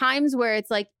then the times where it's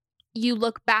like, you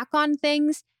look back on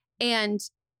things and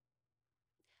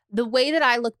the way that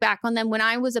I look back on them when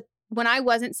I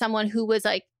wasn't someone who was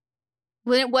like,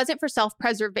 when it wasn't for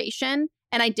self-preservation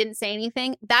and I didn't say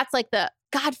anything, that's like the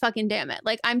God fucking damn it.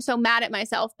 Like, I'm so mad at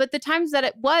myself. But the times that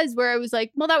it was where I was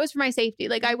like, well, that was for my safety.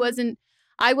 Like I wasn't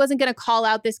going to call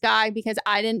out this guy because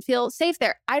I didn't feel safe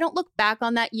there. I don't look back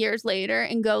on that years later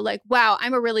and go like, wow,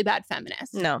 I'm a really bad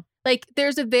feminist. No. Like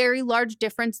there's a very large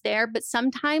difference there. But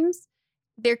sometimes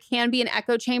there can be an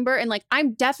echo chamber. And like,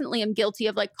 I'm definitely am guilty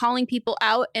of like calling people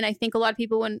out. And I think a lot of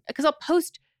people because I'll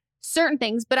post certain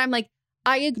things, but I'm like,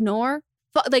 I ignore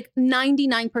like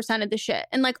 99% of the shit.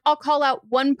 And like, I'll call out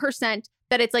 1%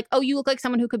 that it's like, oh, you look like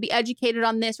someone who could be educated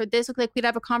on this, or this look like we'd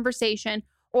have a conversation,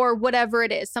 or whatever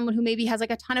it is. Someone who maybe has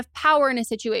like a ton of power in a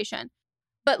situation.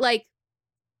 But like,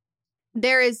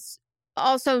 there is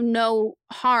also no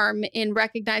harm in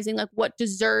recognizing like what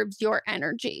deserves your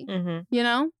energy, you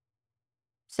know?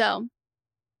 So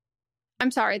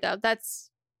I'm sorry though. That's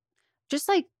just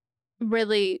like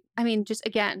really, I mean, just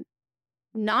again,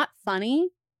 not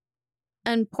funny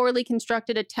and poorly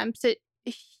constructed attempts at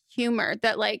humor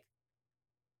that like,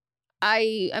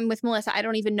 I am with Melissa. I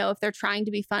don't even know if they're trying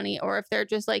to be funny or if they're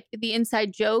just like, the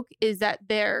inside joke is that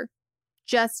they're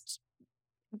just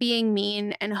being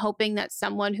mean and hoping that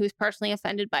someone who's personally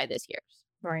offended by this hears.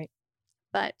 Right.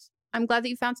 But I'm glad that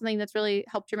you found something that's really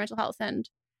helped your mental health. And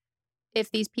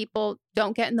if these people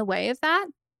don't get in the way of that,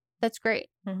 that's great.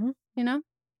 You know?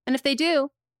 And if they do,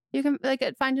 you can like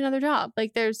find another job.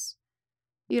 Like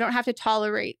you don't have to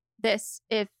tolerate this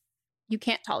if you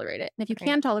can't tolerate it. And if you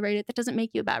can tolerate it, that doesn't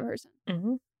make you a bad person.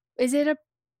 Is it a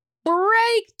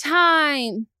break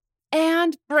time?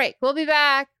 And break. We'll be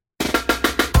back.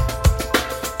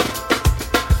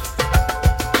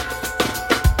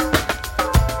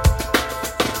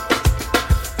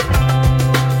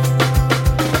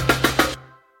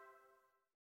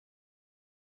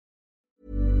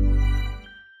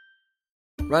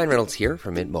 Ryan Reynolds here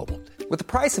from Mint Mobile. With the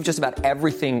price of just about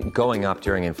everything going up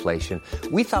during inflation,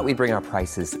 we thought we'd bring our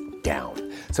prices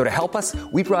down. So to help us,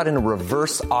 we brought in a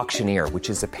reverse auctioneer, which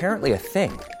is apparently a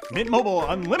thing. Mint Mobile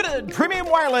Unlimited Premium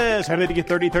Wireless. How to get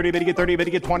 30, 30, bit to get 30, bit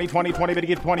to get 20, 20, 20, bit to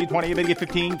get 20, 20, bit to get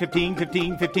 15, 15,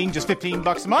 15, 15, just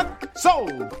 $15 a month?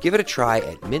 Sold! Give it a try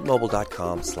at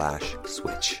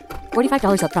mintmobile.com/switch.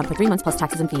 $45 up front for 3 months plus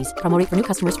taxes and fees. Promo rate for new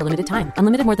customers for limited time.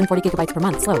 Unlimited more than 40 gigabytes per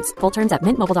month. Slows full terms at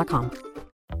mintmobile.com.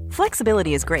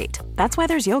 Flexibility is great. That's why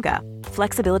there's yoga.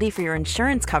 Flexibility for your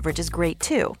insurance coverage is great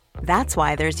too. That's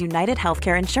why there's United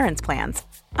Healthcare Insurance Plans.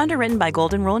 Underwritten by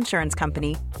Golden Rule Insurance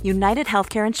Company, United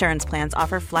Healthcare Insurance Plans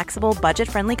offer flexible,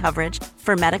 budget-friendly coverage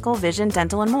for medical, vision,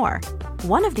 dental, and more.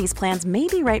 One of these plans may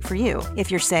be right for you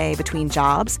if you're, say, between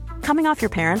jobs, coming off your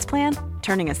parents' plan,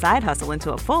 turning a side hustle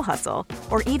into a full hustle,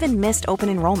 or even missed open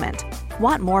enrollment.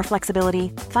 Want more flexibility?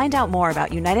 Find out more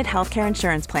about United Healthcare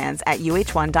Insurance Plans at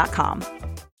uh1.com.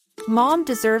 Mom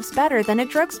deserves better than a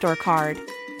drugstore card.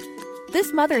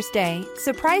 This Mother's Day,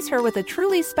 surprise her with a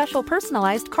truly special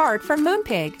personalized card from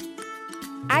Moonpig.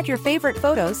 Add your favorite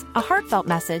photos, a heartfelt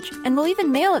message, and we'll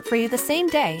even mail it for you the same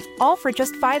day, all for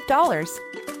just $5.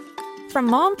 From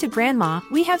mom to grandma,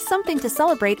 we have something to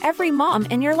celebrate every mom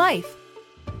in your life.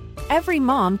 Every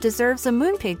mom deserves a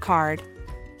Moonpig card.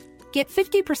 Get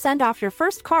 50% off your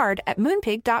first card at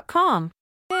Moonpig.com.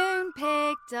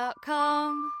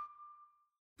 Moonpig.com.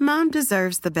 Mom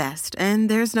deserves the best, and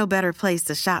there's no better place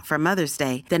to shop for Mother's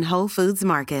Day than Whole Foods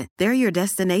Market. They're your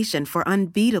destination for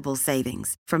unbeatable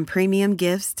savings, from premium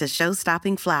gifts to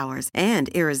show-stopping flowers and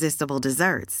irresistible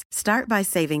desserts. Start by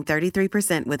saving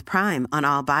 33% with Prime on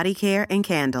all body care and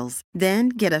candles. Then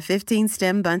get a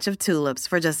 15-stem bunch of tulips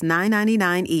for just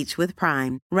 $9.99 each with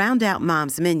Prime. Round out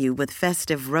Mom's menu with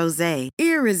festive rosé,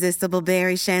 irresistible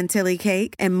berry chantilly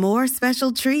cake, and more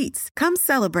special treats. Come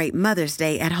celebrate Mother's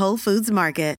Day at Whole Foods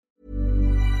Market.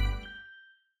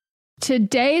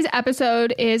 Today's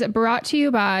episode is brought to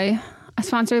you by a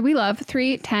sponsor we love,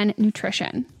 310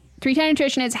 Nutrition. 310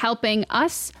 Nutrition is helping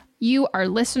us, you, our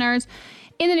listeners,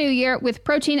 in the new year with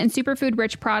protein and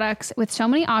superfood-rich products with so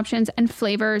many options and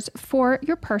flavors for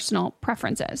your personal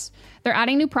preferences. They're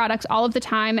adding new products all of the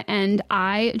time, and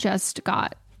I just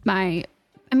got I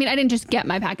didn't just get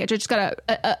my package. I just got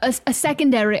a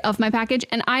secondary of my package,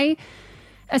 and I,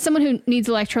 as someone who needs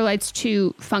electrolytes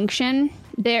to function,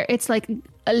 it's like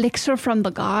elixir from the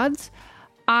gods.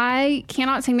 I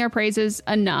cannot sing their praises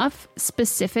enough.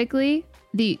 Specifically,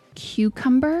 the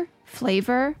cucumber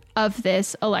flavor of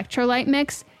this electrolyte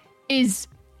mix is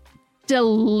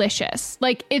delicious.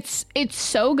 Like it's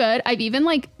so good. I've even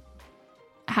like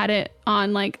had it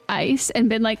on like ice and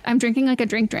been like, I'm drinking like a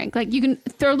drink. Like you can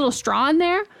throw a little straw in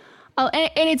there.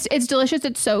 And it's delicious.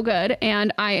 It's so good.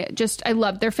 And I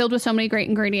love, they're filled with so many great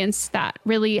ingredients that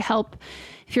really help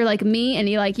if you're like me and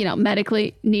you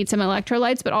medically need some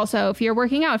electrolytes, but also if you're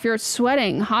working out, if you're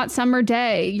sweating, hot summer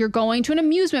day, you're going to an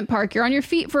amusement park, you're on your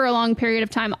feet for a long period of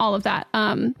time, all of that.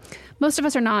 Most of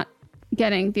us are not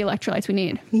getting the electrolytes we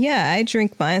need. Yeah, I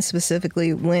drink mine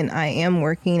specifically when I am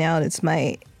working out. It's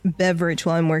my beverage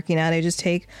while I'm working out. I just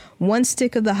take 1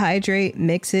 stick of the hydrate,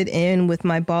 mix it in with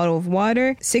my bottle of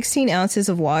water. 16 ounces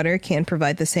of water can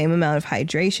provide the same amount of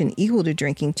hydration equal to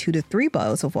drinking 2 to 3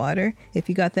 bottles of water if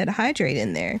you got that hydrate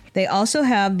in there. They also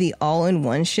have the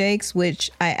all-in-one shakes, which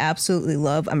I absolutely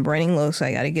love. I'm running low, so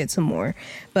I got to get some more.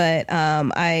 But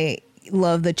I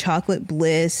love the chocolate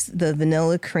bliss, the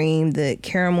vanilla cream, the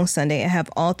caramel sundae. I have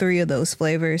all 3 of those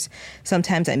flavors.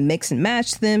 Sometimes I mix and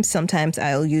match them. Sometimes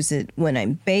I'll use it when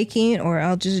I'm baking, or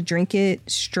I'll just drink it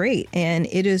straight. And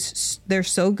they're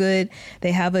so good.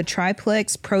 They have a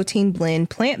triplex protein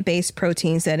blend, plant-based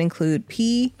proteins that include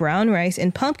pea, brown rice,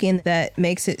 and pumpkin that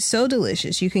makes it so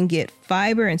delicious. You can get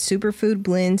fiber and superfood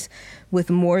blends with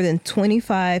more than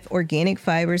 25 organic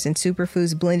fibers and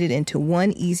superfoods blended into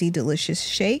one easy, delicious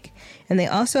shake. And they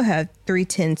also have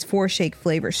 310's 4-shake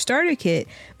flavor starter kit,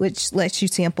 which lets you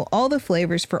sample all the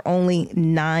flavors for only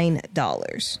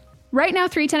 $9. Right now,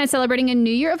 310 is celebrating a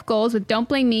new year of goals with Don't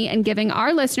Blame Me and giving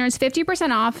our listeners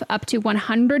 50% off up to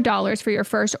 $100 for your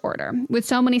first order. With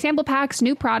so many sample packs,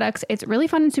 new products, it's really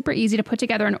fun and super easy to put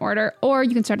together an order, or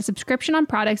you can start a subscription on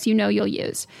products you know you'll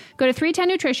use. Go to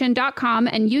 310nutrition.com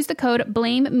and use the code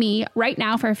BLAMEME right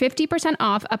now for 50%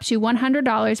 off up to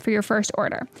 $100 for your first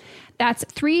order. That's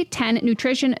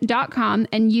 310nutrition.com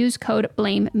and use code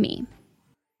BLAMEME.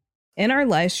 In our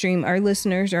live stream, our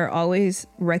listeners are always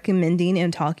recommending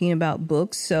and talking about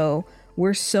books. So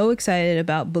we're so excited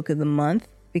about Book of the Month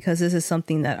because this is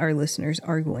something that our listeners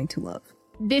are going to love.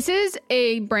 This is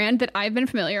a brand that I've been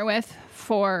familiar with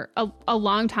for a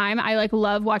long time. I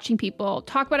love watching people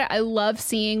talk about it. I love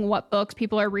seeing what books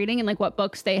people are reading and what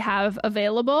books they have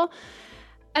available.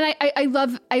 And I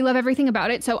love everything about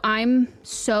it. So I'm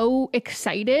so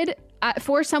excited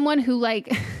for someone who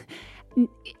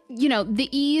the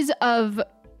ease of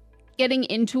getting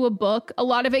into a book, a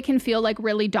lot of it can feel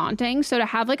really daunting. So to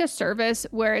have a service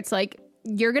where it's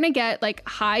you're going to get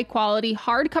high quality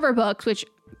hardcover books, which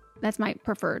that's my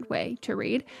preferred way to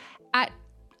read, at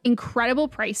incredible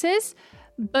prices,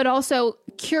 but also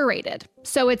curated.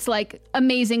 So it's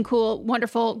amazing, cool,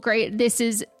 wonderful, great.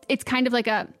 It's kind of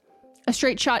a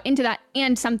straight shot into that,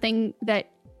 and something that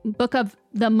Book of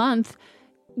the Month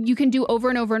you can do over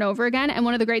and over and over again. And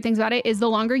one of the great things about it is the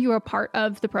longer you are part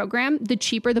of the program, the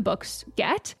cheaper the books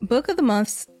get. Book of the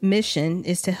Month's mission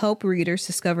is to help readers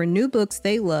discover new books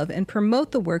they love and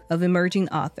promote the work of emerging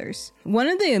authors. One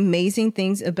of the amazing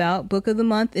things about Book of the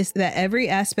Month is that every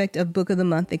aspect of Book of the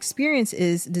Month experience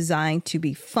is designed to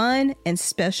be fun and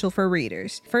special for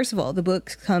readers. First of all, the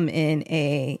books come in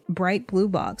a bright blue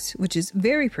box, which is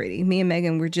very pretty. Me and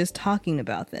Megan were just talking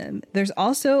about them. There's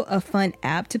also a fun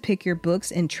app to pick your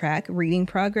books and track reading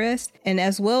progress. And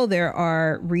as well, there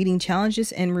are reading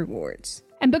challenges and rewards.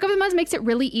 And Book of the Month makes it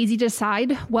really easy to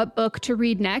decide what book to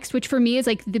read next, which for me is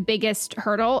the biggest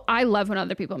hurdle. I love when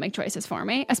other people make choices for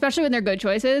me, especially when they're good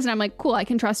choices. And I'm cool, I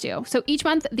can trust you. So each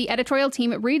month, the editorial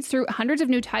team reads through hundreds of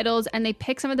new titles and they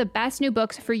pick some of the best new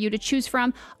books for you to choose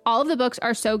from. All of the books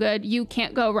are so good, you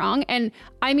can't go wrong. And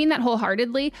I mean that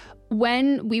wholeheartedly.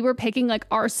 When we were picking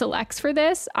our selects for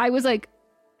this, I was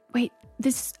wait,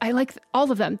 I like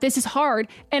all of them. This is hard.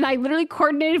 And I literally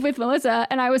coordinated with Melissa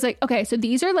and I was okay, so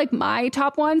these are my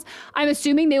top ones. I'm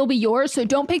assuming they will be yours. So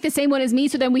don't pick the same one as me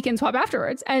so then we can swap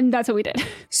afterwards. And that's what we did.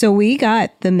 So we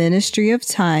got The Ministry of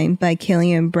Time by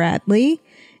Killian Bradley.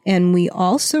 And we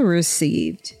also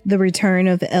received The Return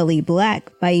of Ellie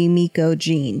Black by Emiko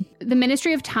Jean. The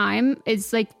Ministry of Time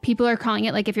is people are calling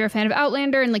it if you're a fan of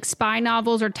Outlander and spy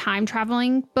novels or time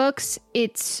traveling books,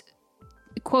 it's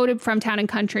quoted from Town and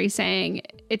Country saying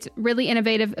it's really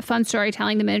innovative, fun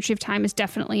storytelling. The Ministry of Time is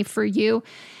definitely for you,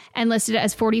 and listed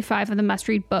as 45 of the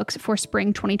must-read books for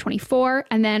spring 2024.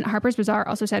 And then Harper's Bazaar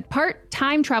also said part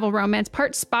time travel romance,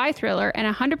 part spy thriller,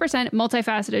 and 100%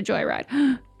 multifaceted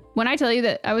joyride. When I tell you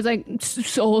that, I was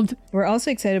sold. We're also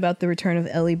excited about The Return of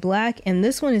Ellie Black, and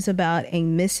this one is about a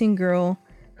missing girl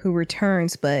who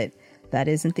returns, but that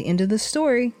isn't the end of the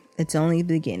story. It's only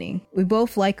the beginning. We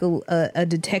both like a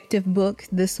detective book.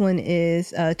 This one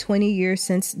is 20 years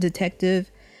since Detective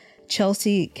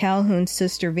Chelsea Calhoun's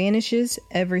sister vanishes.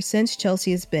 Ever since,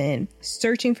 Chelsea has been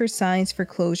searching for signs for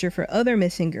closure for other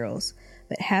missing girls.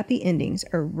 But happy endings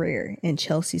are rare in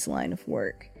Chelsea's line of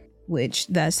work. Which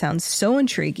that sounds so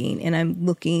intriguing, and I'm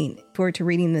looking forward to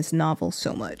reading this novel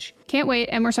so much. Can't wait,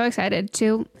 and we're so excited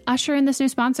to usher in this new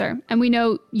sponsor. And we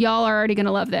know y'all are already going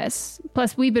to love this.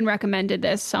 Plus, we've been recommended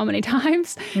this so many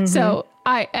times. Mm-hmm. So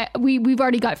we've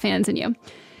already got fans in you.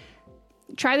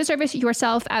 Try the service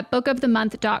yourself at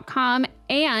bookofthemonth.com,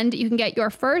 and you can get your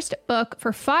first book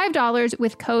for $5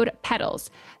 with code PEDALS.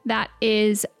 That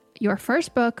is your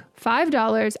first book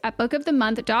 $5 at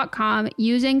bookofthemonth.com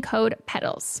using code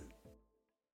PEDALS.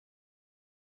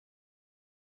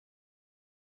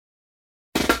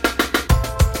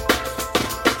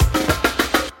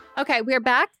 Okay, we're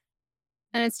back,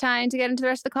 and it's time to get into the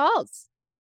rest of the calls.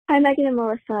 Hi, Megan and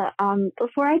Melissa.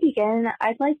 Before I begin,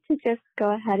 I'd like to just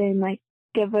go ahead and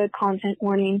give a content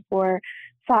warning for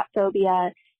fat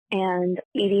phobia and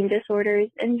eating disorders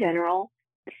in general.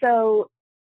 So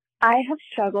I have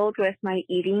struggled with my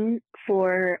eating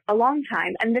for a long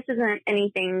time, and this isn't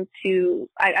anything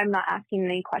I'm not asking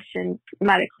any questions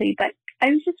medically, but I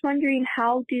was just wondering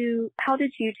how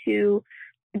did you two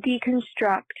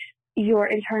deconstruct your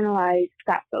internalized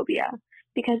fat phobia?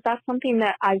 Because that's something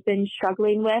that I've been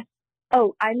struggling with.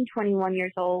 Oh, I'm 21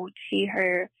 years old, she,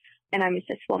 her, and I'm a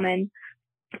cis woman.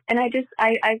 And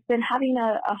I've been having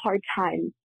a hard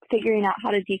time figuring out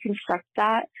how to deconstruct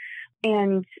that.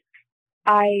 And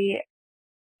I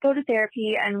go to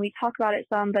therapy and we talk about it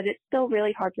some, but it's still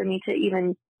really hard for me to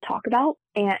even talk about.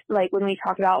 And when we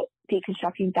talk about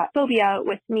deconstructing fat phobia,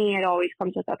 with me, it always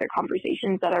comes with other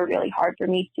conversations that are really hard for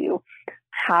me to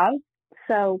have.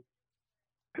 So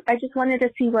I just wanted to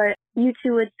see what you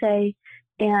two would say.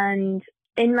 And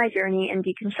in my journey in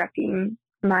deconstructing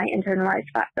my internalized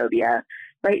fat phobia,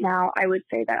 right now, I would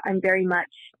say that I'm very much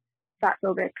fat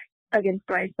phobic against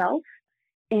myself,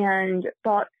 and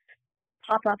thoughts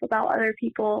pop up about other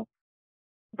people,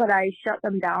 but I shut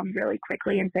them down really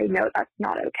quickly and say, no, that's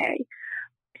not okay.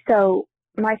 So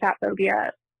my fat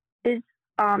phobia is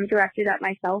directed at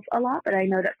myself a lot, but I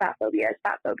know that fat phobia is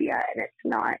fat phobia, and it's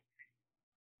not.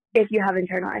 If you have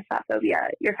internalized fat phobia,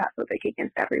 you're fat phobic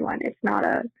against everyone. It's not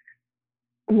a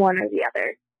one or the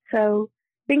other. So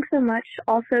thanks so much.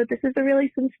 Also, this is a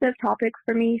really sensitive topic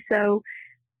for me, so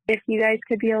if you guys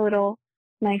could be a little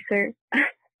nicer.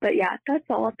 But yeah, that's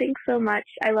all. Thanks so much.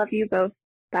 I love you both.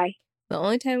 Bye. The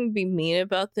only time we'd be mean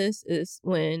about this is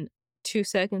when 2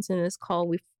 seconds in this call,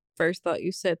 we first thought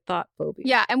you said thought phobia.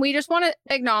 Yeah, and we just want to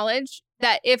acknowledge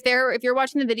that if you're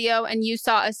watching the video and you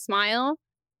saw a smile,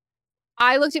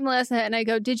 I looked at Melissa and I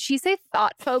go, did she say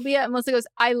thought phobia? And Melissa goes,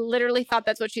 I literally thought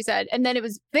that's what she said. And then it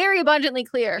was very abundantly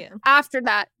clear after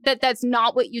that that's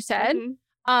not what you said.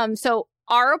 Mm-hmm. So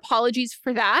our apologies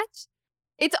for that.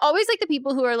 It's always the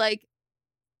people who are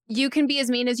you can be as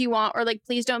mean as you want, or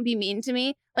please don't be mean to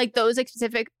me. Those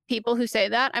specific people who say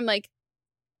that, I'm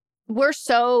we're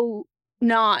so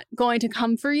not going to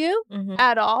come for you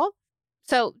at all.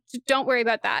 So don't worry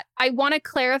about that. I want to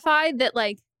clarify that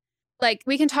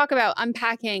we can talk about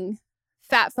unpacking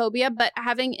fat phobia, but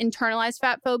having internalized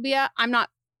fat phobia, I'm not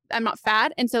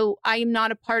fat. And so I am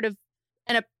not a part of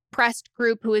an oppressed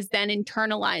group who is then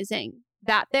internalizing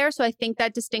that there. So I think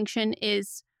that distinction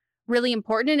is really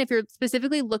important. And if you're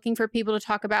specifically looking for people to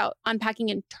talk about unpacking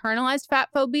internalized fat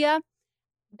phobia,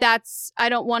 I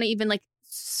don't want to even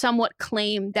somewhat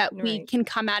claim that we can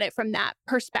come at it from that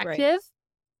perspective. Right.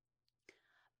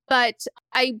 But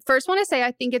I first want to say,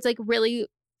 I think it's really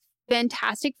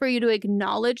fantastic for you to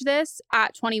acknowledge this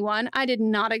at 21. I did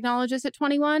not acknowledge this at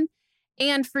 21.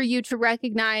 And for you to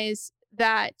recognize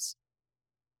that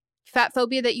fat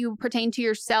phobia that you pertain to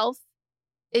yourself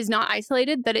is not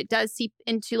isolated, that it does seep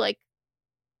into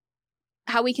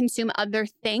how we consume other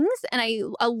things. And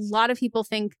a lot of people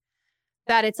think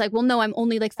that it's well, no, I'm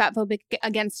only fat phobic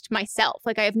against myself.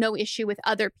 I have no issue with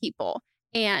other people.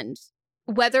 And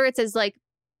whether it's as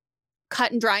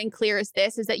cut and dry and clear as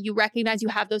this, is that you recognize you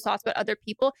have those thoughts about other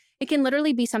people. It can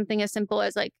literally be something as simple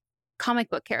as comic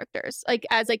book characters,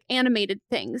 as animated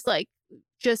things,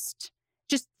 just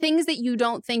things that you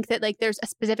don't think that there's a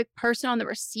specific person on the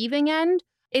receiving end.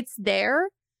 It's there.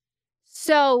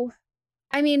 So,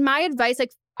 I mean, my advice,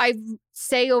 I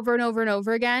say over and over and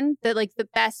over again that the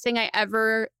best thing I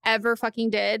ever fucking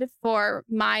did for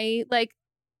my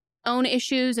own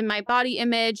issues and my body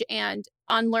image and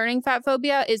unlearning fat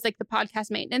phobia is the podcast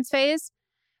maintenance phase,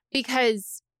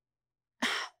 because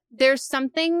there's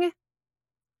something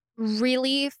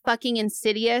really fucking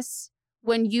insidious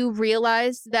when you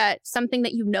realize that something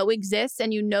that exists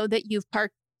and that you've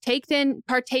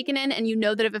partaken in and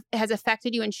that it has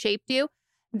affected you and shaped you,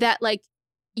 that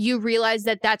you realize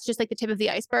that that's just the tip of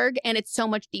the iceberg and it's so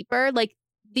much deeper.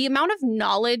 The amount of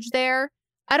knowledge there,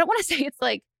 I don't want to say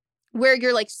it's where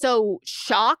you're so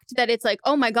shocked that it's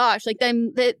oh my gosh,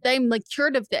 I'm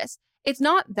cured of this. It's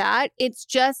not that. It's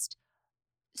just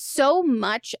so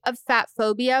much of fat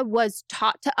phobia was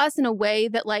taught to us in a way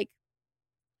that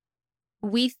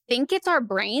we think it's our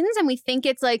brains and we think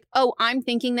it's oh, I'm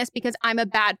thinking this because I'm a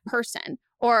bad person.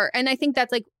 And I think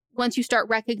that's once you start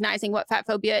recognizing what fat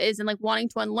phobia is and wanting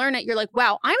to unlearn it, you're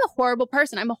wow, I'm a horrible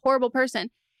person. I'm a horrible person.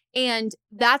 And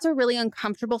that's a really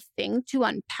uncomfortable thing to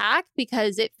unpack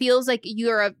because it feels like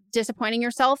you're disappointing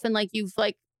yourself and like you've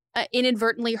like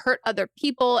inadvertently hurt other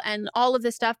people and all of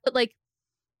this stuff. But like,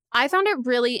 I found it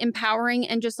really empowering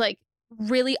and just like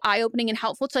really eye-opening and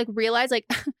helpful to like realize like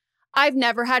I've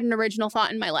never had an original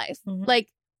thought in my life. Like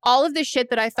all of this shit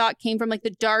that I thought came from like the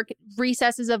dark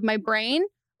recesses of my brain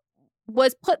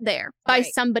was put there by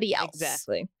somebody else.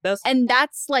 Exactly. And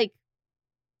that's like,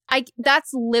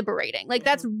 that's liberating. Like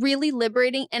that's really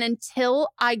liberating. And until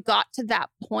I got to that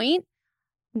point,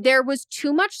 there was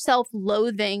too much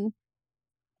self-loathing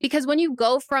because when you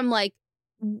go from like,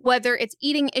 whether it's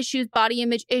eating issues, body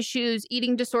image issues,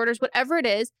 eating disorders, whatever it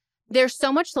is, there's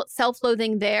so much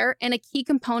self-loathing there. And a key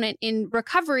component in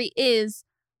recovery is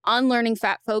unlearning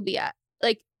fat phobia.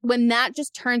 Like when that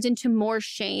just turns into more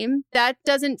shame, that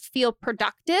doesn't feel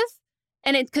productive.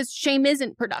 And it's because shame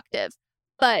isn't productive.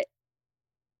 But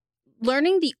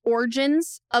learning the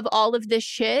origins of all of this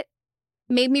shit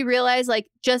made me realize like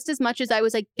just as much as I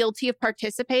was like guilty of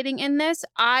participating in this,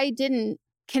 I didn't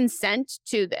consent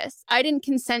to this. I didn't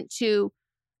consent to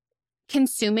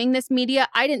consuming this media.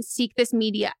 I didn't seek this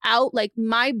media out. Like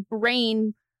my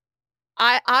brain,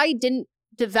 I didn't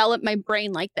develop my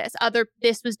brain like this.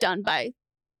 This was done by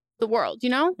the world, you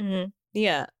know?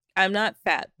 Yeah. I'm not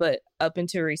fat, but up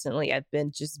until recently, I've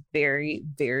been just very,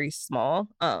 very small.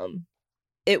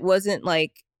 It wasn't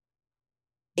like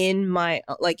in my,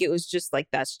 like, it was just like,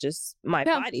 that's just my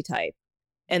body type.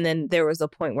 And then there was a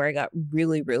point where I got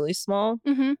really, really small.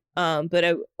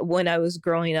 But when I was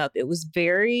growing up, it was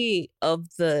very of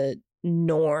the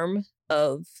norm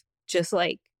of just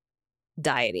like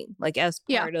dieting, like as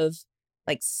part of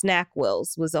like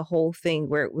SnackWells was a whole thing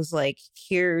where it was like,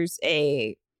 here's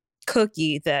a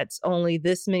cookie that's only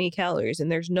this many calories and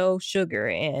there's no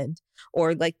sugar,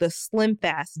 or like the Slim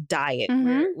Fast diet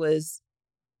where it was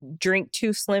drink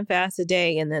 2 Slim Fasts a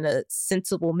day and then a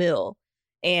sensible meal.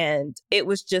 And it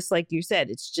was just like you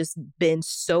said, it's just been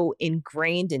so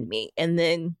ingrained in me. And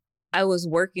then I was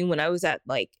working when I was at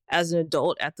like, as an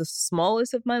adult at the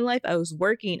smallest of my life, I was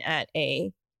working at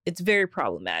it's very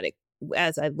problematic.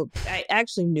 As I looked, I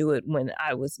actually knew it when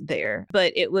I was there,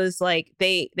 but it was like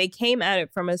they came at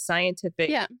it from a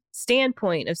scientific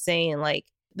standpoint of saying like,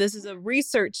 this is a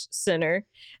research center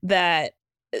that,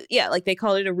 like they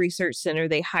call it a research center.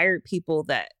 They hired people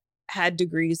that had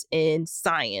degrees in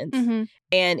science.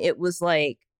 And it was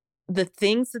like the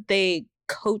things that they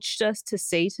coached us to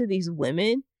say to these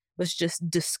women was just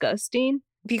disgusting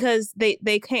because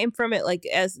they came from it like,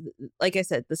 as like I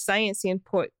said, the science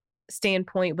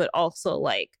standpoint, but also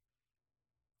like,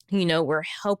 you know, we're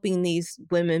helping these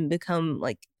women become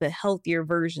like the healthier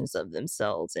versions of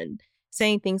themselves and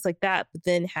saying things like that, but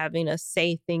then having us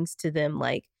say things to them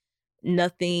like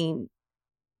nothing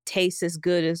tastes as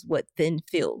good as what thin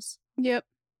feels.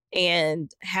 And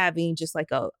having just like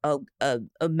a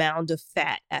mound of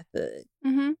fat at the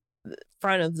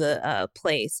front of the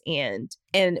place. And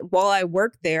while I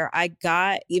worked there, I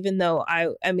got, even though I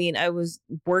was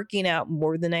working out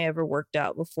more than I ever worked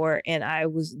out before, and I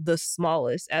was the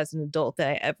smallest as an adult that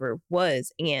I ever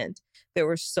was. And there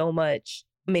were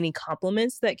many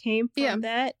compliments that came from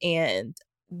that. And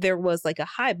there was like a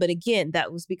high, but again,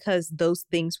 that was because those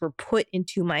things were put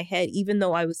into my head. Even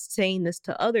though I was saying this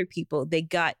to other people, they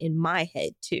got in my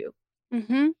head too.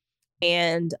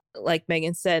 And like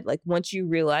Megan said, like once you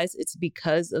realize it's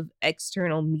because of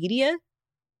external media,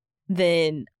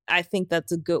 then I think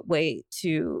that's a good way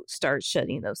to start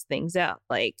shutting those things out.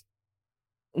 Like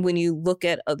when you look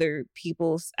at other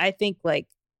people's, I think like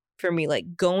for me,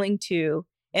 like going to,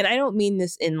 and I don't mean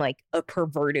this in like a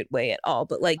perverted way at all,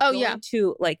 but like going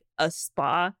to like a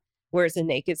spa where it's a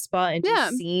naked spa and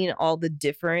just seeing all the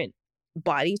different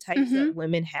body types that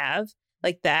women have,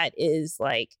 like that is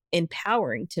like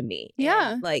empowering to me.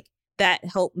 And, like that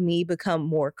helped me become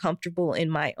more comfortable in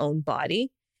my own body.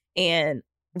 And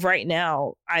right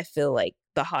now I feel like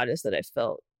the hottest that I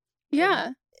felt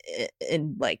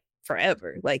in like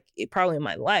forever, like probably in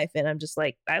my life. And I'm just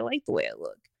like, I like the way I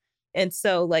look. And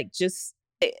so like just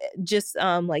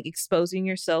like exposing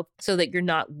yourself so that you're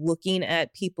not looking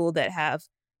at people that have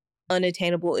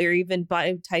unattainable or even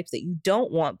body types that you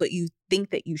don't want, but you think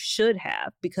that you should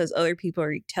have because other people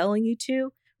are telling you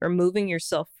to, removing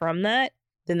yourself from that,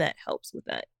 then that helps with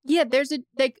that. Yeah, there's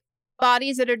like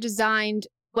bodies that are designed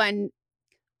when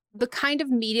the kind of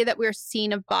media that we're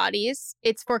seeing of bodies,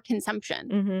 it's for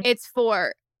consumption. It's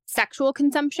for sexual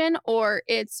consumption or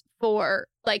it's for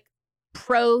like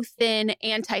pro-thin,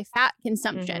 anti-fat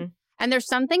consumption. And there's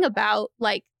something about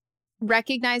like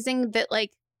recognizing that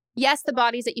like, yes, the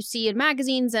bodies that you see in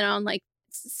magazines and on like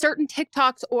certain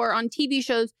TikToks or on TV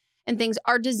shows, and things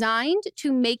are designed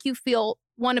to make you feel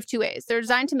one of two ways. They're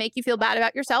designed to make you feel bad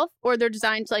about yourself, or they're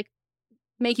designed to like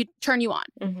make you turn you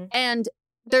on. And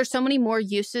there's so many more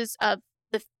uses of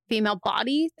the female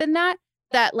body than that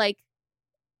like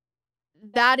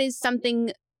that is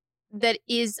something that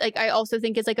is like, I also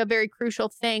think is like a very crucial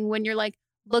thing when you're like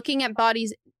looking at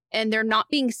bodies and they're not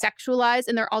being sexualized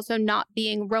and they're also not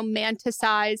being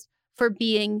romanticized for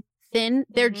being thin.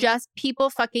 They're just people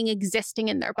fucking existing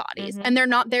in their bodies and they're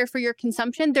not there for your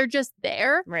consumption. They're just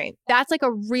there. Right. That's like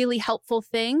a really helpful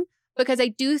thing, because I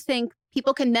do think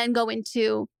people can then go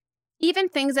into even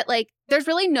things that like, there's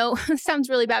really no, sounds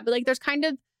really bad, but like there's kind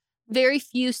of very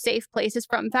few safe places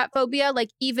from fat phobia.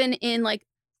 Like even in like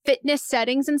fitness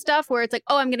settings and stuff where it's like,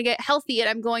 oh, I'm going to get healthy and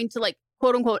I'm going to like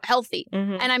quote unquote healthy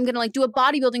and I'm going to like do a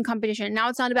bodybuilding competition. Now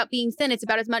it's not about being thin. It's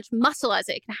about as much muscle as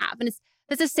it can have. And it's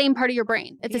the same part of your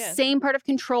brain. It's the same part of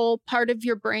control, part of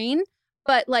your brain.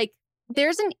 But like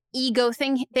there's an ego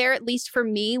thing there, at least for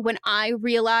me, when I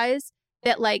realized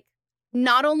that like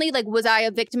not only like was I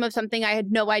a victim of something I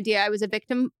had no idea I was a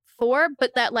victim for,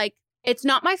 but that like it's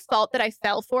not my fault that I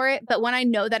fell for it. But when I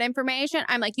know that information,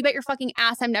 I'm like, you bet your fucking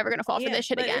ass I'm never going to fall for this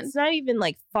shit again. It's not even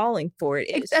like falling for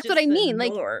it. That's what I mean.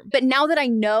 Like, but now that I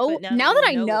know,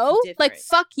 like,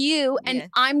 fuck you. And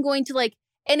I'm going to like,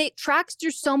 and it tracks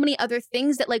through so many other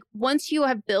things that like, once you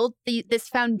have built this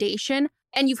foundation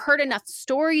and you've heard enough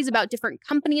stories about different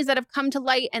companies that have come to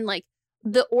light and like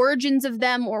the origins of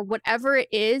them or whatever it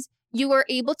is, you are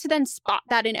able to then spot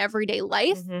that in everyday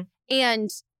life.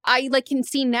 And I like can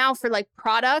see now for like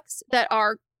products that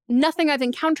are nothing I've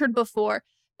encountered before,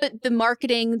 but the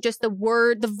marketing, just the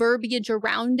verbiage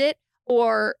around it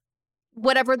or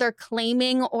whatever they're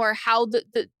claiming or how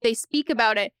they speak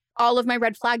about it, all of my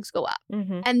red flags go up.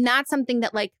 And that's something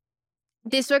that like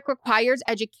this like requires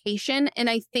education.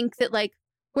 And I think that like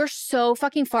we're so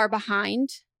fucking far behind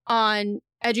on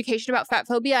education about fat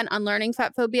phobia and unlearning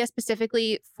fat phobia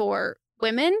specifically for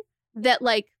women that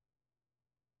like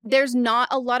there's not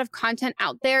a lot of content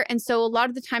out there. And so a lot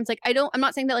of the times, like, I'm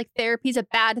not saying that like therapy is a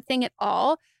bad thing at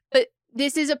all, but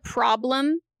this is a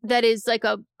problem that is like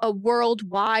a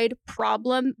worldwide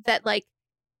problem that like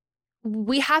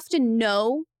we have to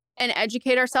know and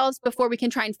educate ourselves before we can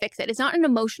try and fix it. It's not an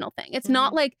emotional thing. It's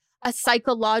not like a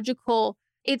psychological,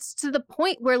 it's to the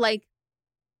point where like,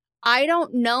 I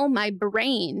don't know my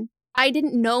brain. I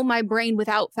didn't know my brain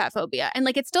without fat phobia. And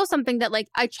like, it's still something that like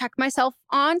I check myself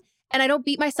on. And I don't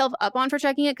beat myself up on for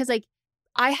checking it because, like,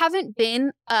 I haven't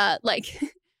been, like,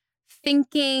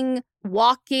 thinking,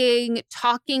 walking,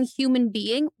 talking human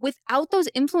being without those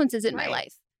influences in my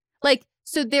life. Like,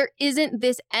 so there isn't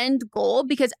this end goal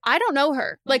because I don't know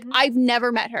her. Like, I've never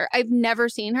met her. I've never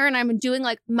seen her. And I'm doing,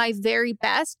 like, my very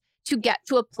best to get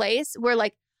to a place where,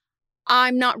 like,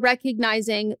 I'm not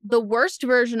recognizing the worst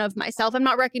version of myself. I'm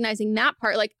not recognizing that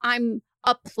part. Like, I'm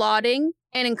applauding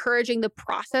and encouraging the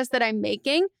process that I'm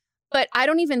making. But I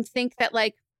don't even think that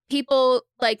like people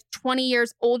like 20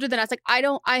 years older than us, like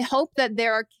I hope that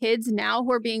there are kids now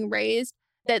who are being raised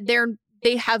that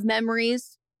they have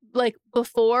memories like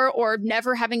before or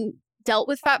never having dealt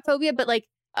with fat phobia. But like,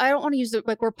 I don't want to use it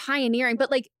like we're pioneering, but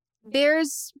like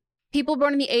there's people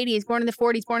born in the 80s, born in the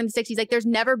 40s, born in the 60s. Like there's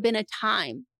never been a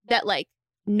time that like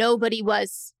nobody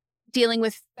was dealing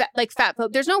with fat phobia.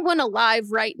 There's no one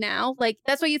alive right now. Like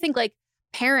that's what you think like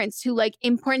parents who like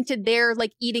imprinted their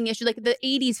like eating issue, like the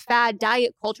 80s fad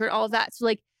diet culture and all of that. So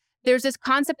like there's this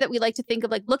concept that we like to think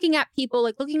of like looking at people,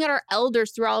 like looking at our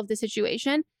elders through all of this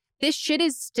situation. This shit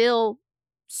is still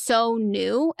so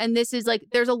new. And this is like,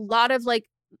 there's a lot of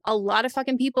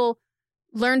fucking people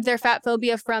learned their fat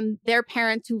phobia from their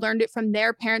parents who learned it from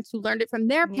their parents who learned it from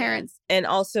their parents. And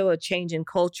also a change in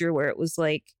culture where it was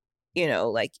like, you know,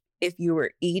 like if you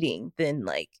were eating, then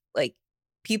like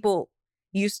people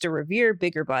used to revere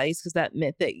bigger bodies because that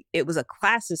meant that it was a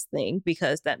classist thing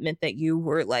because that meant that you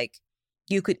were like,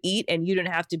 you could eat and you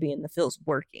didn't have to be in the fields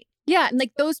working. Yeah. And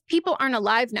like those people aren't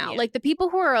alive now. Like the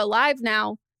people who are alive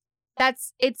now,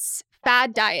 it's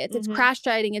fad diets, it's crash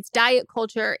dieting, it's diet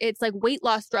culture, it's like weight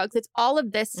loss drugs, it's all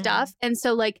of this stuff. And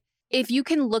so like, if you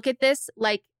can look at this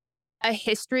like a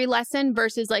history lesson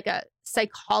versus like a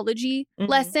psychology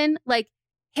lesson, like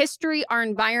history, our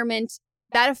environment,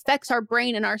 that affects our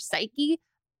brain and our psyche.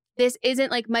 This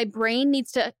isn't like my brain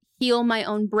needs to heal my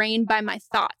own brain by my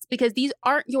thoughts because these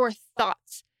aren't your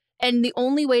thoughts. And the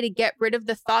only way to get rid of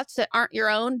the thoughts that aren't your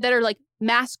own, that are like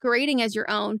masquerading as your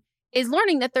own, is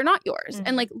learning that they're not yours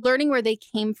and like learning where they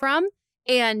came from.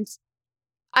 And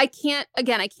I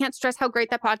can't stress how great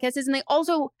that podcast is. And they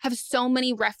also have so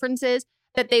many references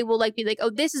that they will like be like, oh,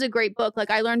 this is a great book. Like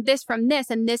I learned this from this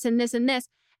and this and this and this.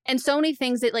 And so many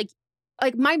things that like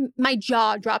like my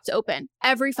jaw drops open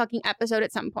every fucking episode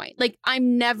at some point. Like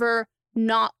I'm never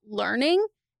not learning.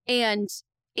 And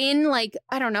in like,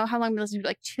 I don't know how long I've been listening to,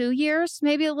 like 2 years,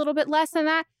 maybe a little bit less than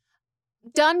that,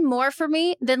 done more for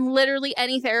me than literally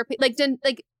any therapy, like done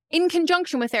like in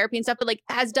conjunction with therapy and stuff, but like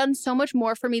has done so much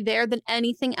more for me there than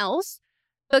anything else,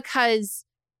 because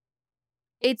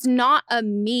it's not a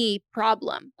me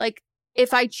problem. Like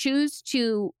if I choose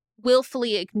to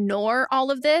willfully ignore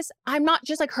all of this, I'm not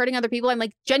just like hurting other people. I'm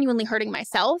like genuinely hurting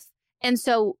myself. And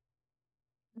so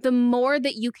the more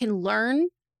that you can learn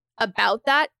about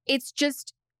that, it's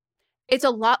a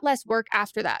lot less work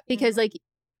after that, because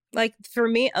like for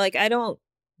me, like I don't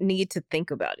need to think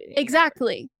about it anymore.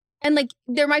 Exactly. And like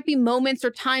there might be moments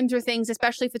or times or things,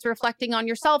 especially if it's reflecting on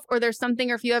yourself or there's something,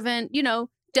 or if you haven't, you know,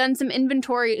 done some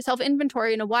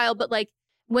self-inventory in a while. But like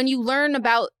when you learn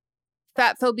about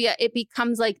fat phobia, it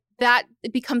becomes like that,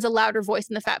 it becomes a louder voice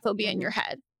in the fat phobia in your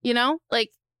head, you know,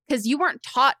 like because you weren't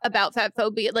taught about fat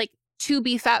phobia, like to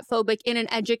be fat phobic in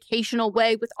an educational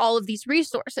way with all of these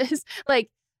resources. Like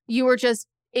you were just,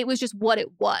 it was just what it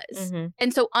was. Mm-hmm.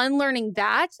 And so unlearning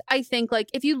that, I think like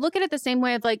if you look at it the same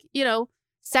way of like, you know,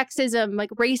 sexism, like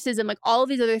racism, like all of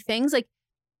these other things, like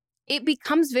it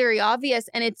becomes very obvious.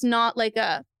 And it's not like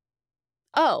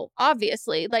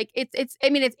obviously, like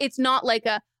it's not like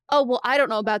oh, well, I don't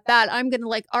know about that, I'm going to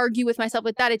like argue with myself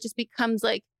with that. It just becomes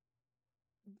like,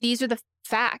 these are the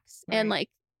facts. Right. And like,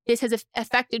 this has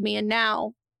affected me. And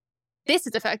now this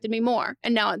has affected me more.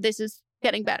 And now this is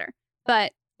getting better.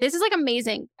 But this is like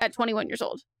amazing at 21 years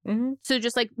old. Mm-hmm. So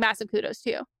just like massive kudos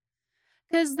to you.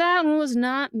 Because that was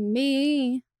not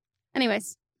me.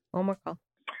 Anyways. One more call.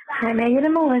 Hi, Megan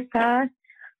and Melissa.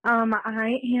 I am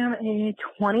a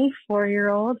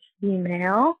 24-year-old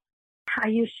female. I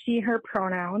use she, her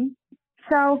pronouns.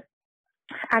 So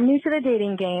I'm new to the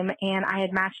dating game, and I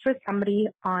had matched with somebody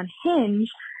on Hinge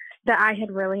that I had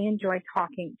really enjoyed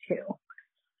talking to.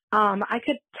 I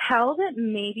could tell that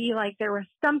maybe like there was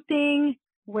something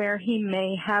where he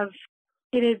may have,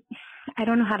 I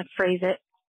don't know how to phrase it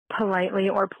politely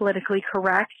or politically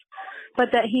correct,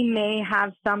 but that he may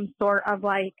have some sort of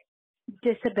like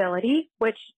disability,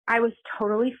 which I was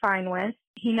totally fine with.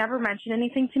 He never mentioned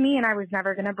anything to me, and I was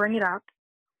never going to bring it up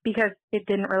because it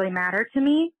didn't really matter to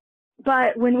me.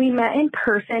 But when we met in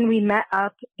person, we met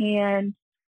up, and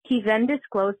he then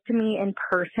disclosed to me in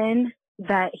person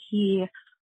that he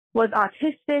was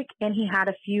autistic and he had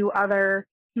a few other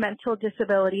mental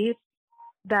disabilities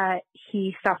that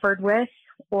he suffered with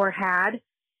or had.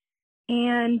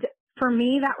 And for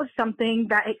me, that was something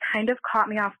that it kind of caught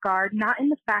me off guard, not in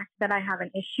the fact that I have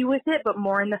an issue with it, but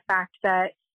more in the fact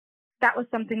that that was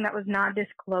something that was not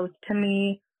disclosed to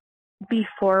me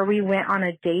before we went on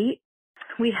a date.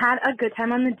 We had a good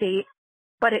time on the date,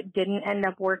 but it didn't end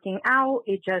up working out.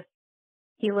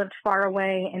 He lived far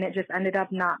away, and it just ended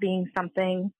up not being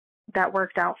something that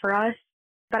worked out for us.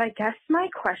 But I guess my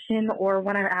question, or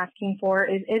what I'm asking for,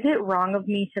 is it wrong of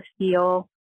me to feel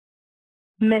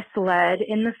misled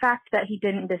in the fact that he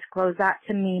didn't disclose that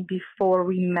to me before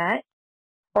we met?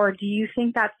 Or do you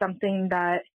think that's something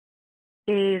that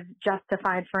is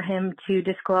justified for him to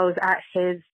disclose at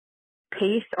his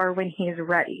pace or when he's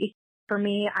ready? For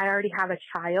me, I already have a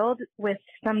child with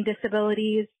some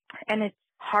disabilities, and it's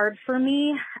hard for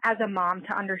me as a mom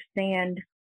to understand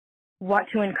what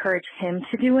to encourage him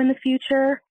to do in the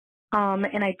future.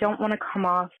 And I don't want to come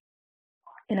off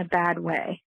in a bad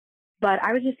way. But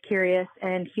I was just curious,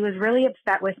 and he was really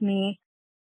upset with me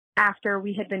after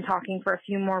we had been talking for a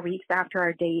few more weeks after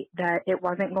our date that it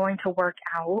wasn't going to work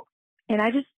out. And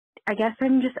I guess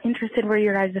I'm just interested where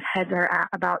your guys' heads are at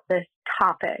about this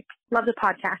topic. Love the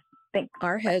podcast. Thanks.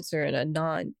 Our heads are in a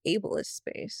non-ableist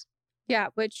space. Yeah,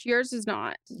 which yours is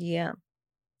not. Yeah,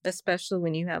 especially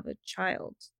when you have a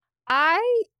child.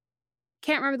 I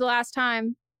can't remember the last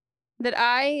time that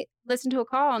I listened to a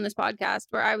call on this podcast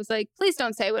where I was like, please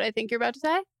don't say what I think you're about to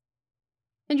say.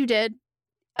 And you did.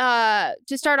 To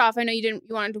start off, I know you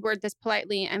wanted to word this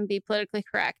politely and be politically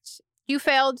correct. You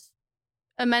failed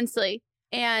immensely.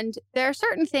 And there are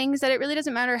certain things that it really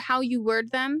doesn't matter how you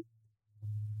word them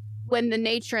when the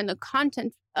nature and the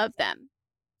content of them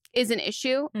is an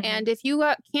issue. Mm-hmm. And if you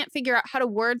can't figure out how to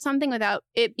word something without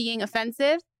it being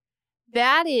offensive,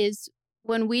 that is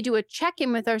when we do a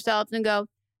check-in with ourselves and go,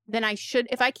 then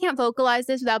if I can't vocalize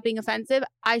this without being offensive,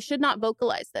 I should not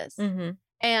vocalize this. Mm-hmm.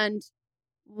 And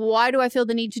why do I feel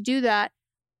the need to do that?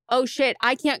 Oh shit,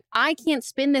 I can't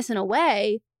spin this in a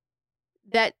way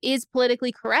that is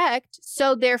politically correct.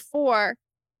 So therefore,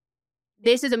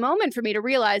 this is a moment for me to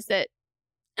realize that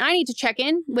I need to check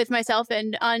in with myself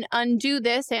and undo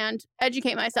this and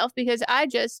educate myself, because I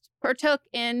just partook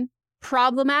in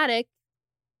problematic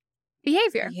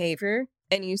behavior.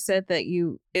 And you said that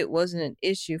it wasn't an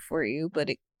issue for you, but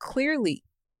it clearly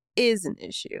is an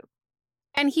issue.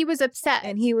 And he was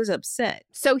upset.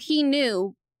 So he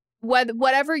knew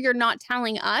whatever you're not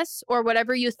telling us or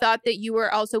whatever you thought that you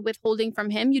were also withholding from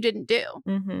him, you didn't do.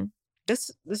 Mm-hmm.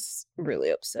 This really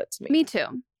upsets me. Me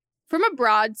too. From a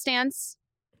broad stance.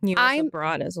 I'm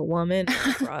broad as a woman.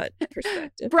 Broad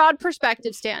perspective. Broad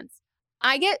perspective stance.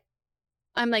 I'm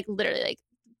like literally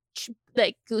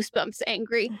like goosebumps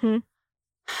angry. Mm-hmm.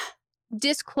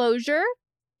 Disclosure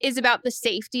is about the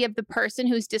safety of the person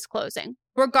who's disclosing,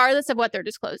 regardless of what they're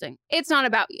disclosing. It's not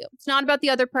about you. It's not about the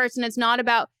other person. It's not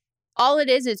about, all it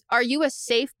is, are you a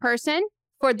safe person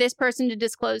for this person to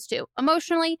disclose to,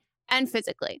 emotionally and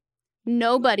physically?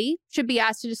 Nobody should be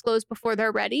asked to disclose before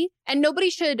they're ready. And nobody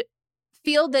should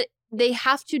feel that they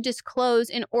have to disclose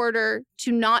in order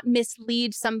to not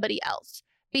mislead somebody else.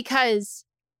 Because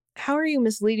how are you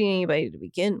misleading anybody to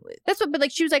begin with? That's what, but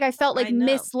like, she was like, I felt like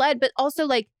misled, but also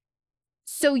like,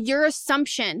 so your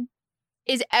assumption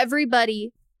is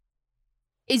everybody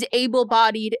is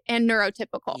able-bodied and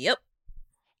neurotypical. Yep.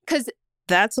 Because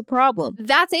that's a problem.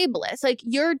 That's ableist. Like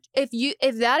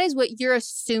if that is what you're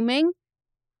assuming,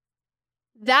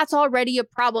 that's already a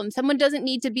problem. Someone doesn't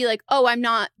need to be like, oh, I'm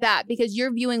not that, because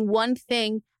you're viewing one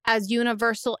thing as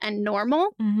universal and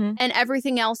normal mm-hmm. and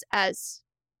everything else as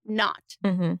not.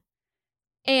 Mm-hmm.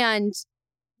 And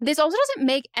this also doesn't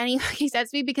make any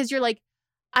sense to me, because you're like,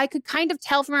 I could kind of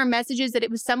tell from our messages that it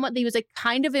was somewhat, that he was like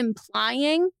kind of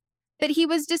implying that he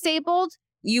was disabled.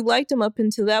 You liked him up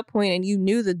until that point and you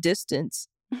knew the distance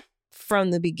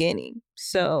from the beginning.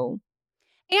 So.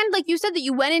 And like you said that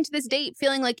you went into this date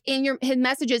feeling like in his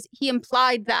messages, he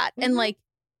implied that. Mm-hmm. And like.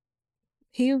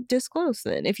 He disclosed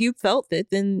then. If you felt it,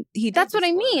 then he did. That's what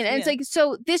I disclose. mean. And it's like,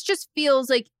 so this just feels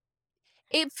like,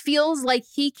 it feels like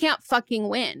he can't fucking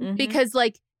win mm-hmm. because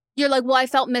like, you're like, well, I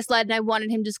felt misled and I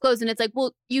wanted him to disclose. And it's like,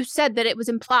 well, you said that it was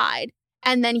implied.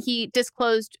 And then he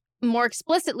disclosed more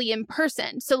explicitly in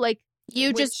person. So like,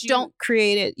 you just don't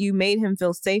create it. You made him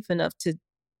feel safe enough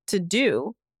to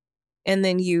do. And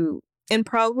then and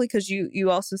probably because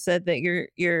you also said that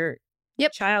your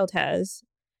child has,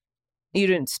 you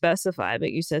didn't specify,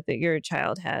 but you said that your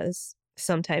child has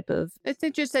some type of. I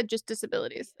think you said just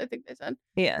disabilities. I think they said.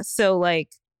 Yeah. So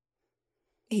like,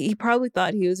 he probably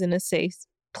thought he was in a safe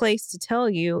place to tell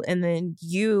you, and then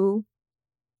you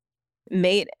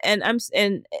made, and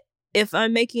if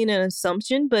I'm making an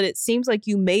assumption, but it seems like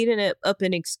you made up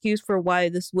an excuse for why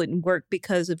this wouldn't work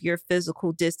because of your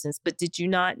physical distance. But did you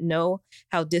not know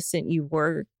how distant you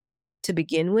were to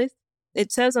begin with?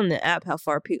 It says on the app how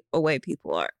far away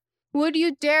people are. Would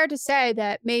you dare to say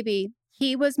that maybe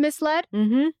he was misled?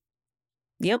 Mm-hmm.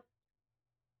 Yep.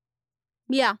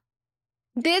 Yeah.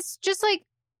 This just like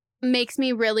makes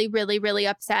me really, really, really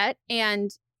upset.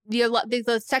 And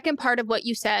the second part of what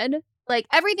you said, like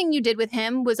everything you did with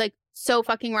him was like so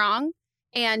fucking wrong.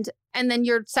 And then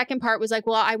your second part was like,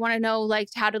 well, I want to know like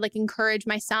how to like encourage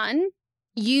my son.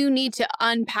 You need to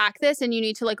unpack this and you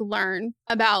need to like learn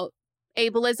about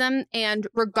ableism, and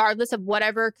regardless of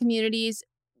whatever communities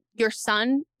your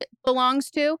son belongs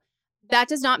to, that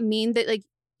does not mean that like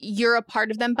you're a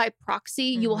part of them by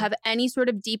proxy. Mm-hmm. You will have any sort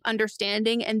of deep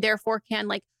understanding and therefore can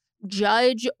like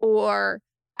judge or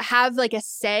have like a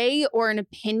say or an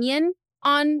opinion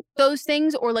on those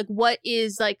things, or like what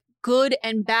is like good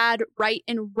and bad, right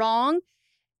and wrong,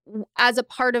 as a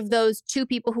part of those two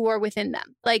people who are within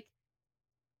them. Like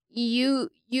you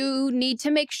need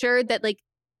to make sure that like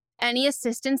any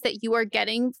assistance that you are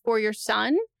getting for your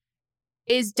son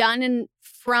is done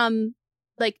from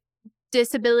like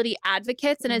disability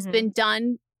advocates and mm-hmm. has been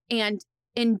done and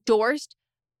endorsed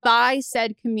by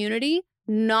said community,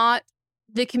 not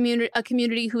a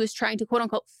community who is trying to quote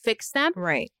unquote fix them.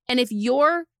 Right. And if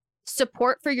your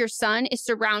support for your son is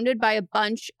surrounded by a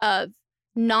bunch of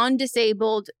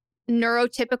non-disabled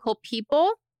neurotypical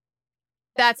people,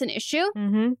 that's an issue.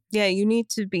 Mm-hmm. Yeah,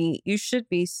 you should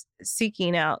be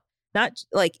seeking out, not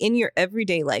like in your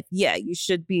everyday life. Yeah, you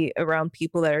should be around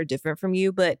people that are different from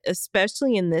you, but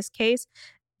especially in this case,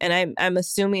 and I'm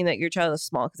assuming that your child is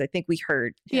small because I think we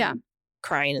heard him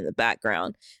crying in the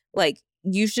background. Like,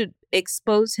 you should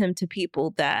expose him to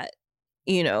people that,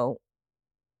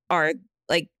 are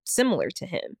like similar to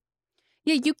him.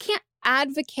 Yeah, you can't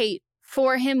advocate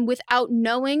for him without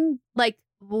knowing like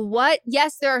what.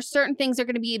 Yes, there are certain things that are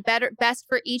going to be best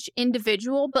for each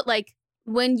individual, but like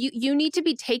when you need to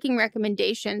be taking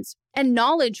recommendations and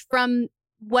knowledge from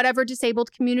whatever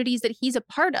disabled communities that he's a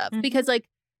part of, mm-hmm. because like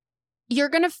you're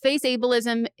going to face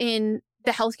ableism in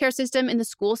the healthcare system, in the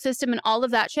school system, and all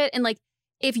of that shit. And like,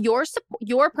 if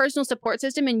your personal support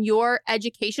system and your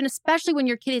education, especially when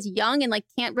your kid is young and like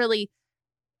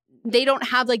they don't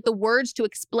have like the words to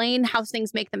explain how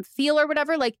things make them feel or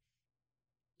whatever, like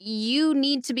you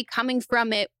need to be coming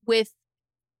from it with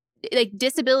like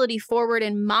disability forward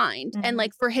in mind, and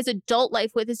like for his adult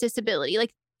life with his disability.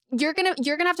 Like you're gonna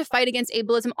have to fight against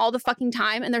ableism all the fucking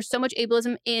time, and there's so much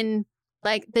ableism in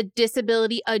like the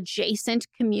disability adjacent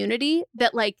community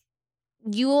that like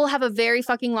you will have a very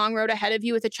fucking long road ahead of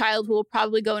you with a child who will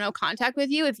probably go no contact with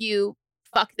you if you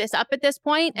fuck this up at this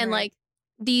point. And like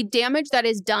the damage that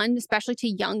is done, especially to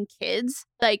young kids,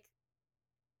 like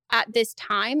at this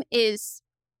time it's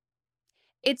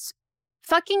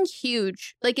fucking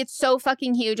huge. Like it's so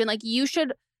fucking huge. And like you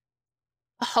should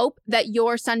hope that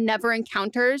your son never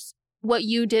encounters what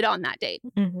you did on that date.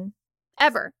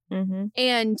 Ever.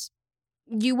 And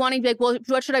you want to be like, well,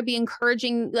 what should I be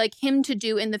encouraging like him to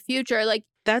do in the future? Like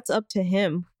that's up to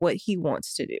him what he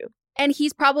wants to do. And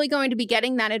he's probably going to be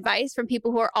getting that advice from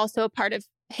people who are also a part of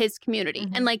his community.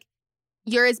 And like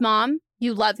you're his mom,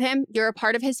 you love him, you're a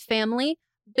part of his family,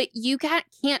 but you can't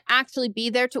actually be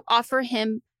there to offer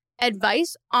him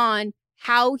advice on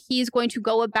how he's going to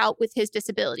go about with his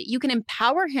disability. You can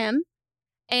empower him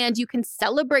and you can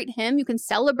celebrate him. You can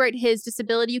celebrate his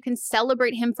disability. You can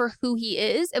celebrate him for who he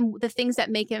is and the things that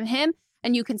make him him.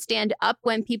 And you can stand up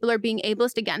when people are being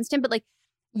ableist against him. But like,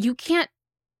 you can't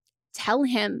tell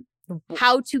him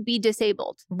how to be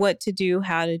disabled. What to do,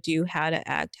 how to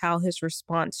act, how his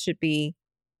response should be.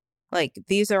 Like,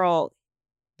 these are all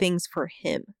things for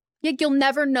him. Yeah, you'll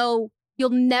never know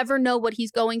what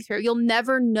he's going through. You'll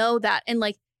never know that. And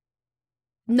like,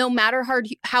 no matter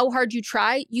how hard you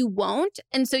try, you won't.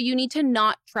 And so you need to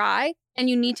not try. And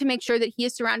you need to make sure that he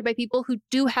is surrounded by people who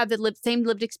do have the same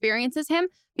lived experience as him,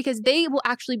 because they will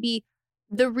actually be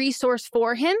the resource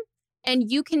for him.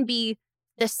 And you can be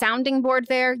the sounding board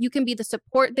there. You can be the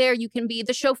support there. You can be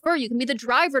the chauffeur. You can be the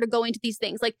driver to go into these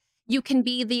things. Like you can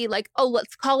be the like, oh,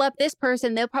 let's call up this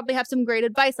person. They'll probably have some great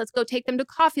advice. Let's go take them to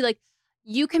coffee. Like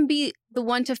you can be the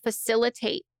one to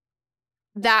facilitate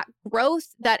that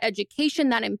growth, that education,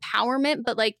 that empowerment.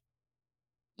 But like,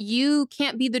 you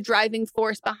can't be the driving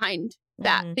force behind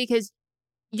that because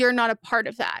you're not a part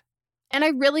of that. And I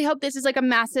really hope this is like a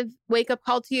massive wake up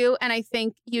call to you. And I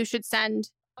think you should send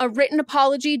a written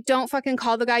apology. Don't fucking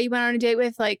call the guy you went on a date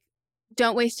with. Like,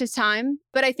 don't waste his time.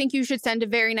 But I think you should send a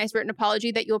very nice written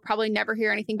apology that you'll probably never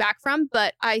hear anything back from.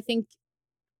 But I think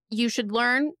you should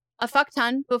learn a fuck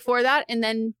ton before that. And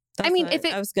then, I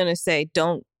was going to say,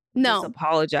 don't just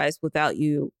apologize without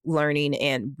you learning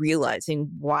and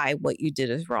realizing why what you did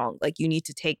is wrong. Like, you need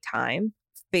to take time,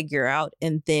 figure out,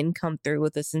 and then come through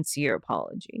with a sincere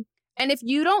apology. And if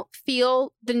you don't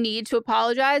feel the need to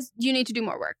apologize, you need to do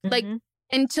more work. Like,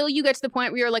 until you get to the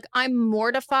point where you're like, I'm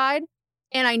mortified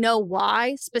and I know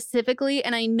why specifically,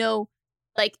 and I know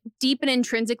like deep and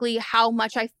intrinsically how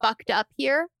much I fucked up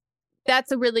here.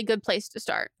 That's a really good place to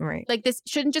start. Right. Like, this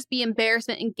shouldn't just be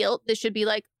embarrassment and guilt. This should be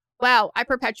like, wow, I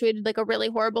perpetuated like a really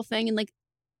horrible thing. And like,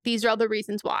 these are all the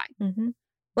reasons why.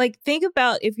 Like, think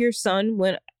about if your son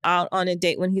went out on a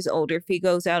date when he's older, if he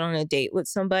goes out on a date with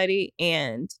somebody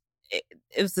and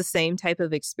it was the same type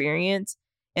of experience,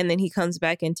 and then he comes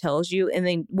back and tells you, and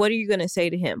then what are you going to say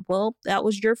to him? Well, that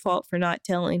was your fault for not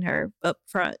telling her up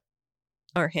front,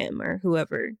 or him, or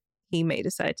whoever he may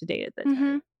decide to date at that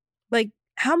time. Like,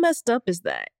 how messed up is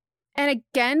that? And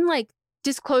again, like,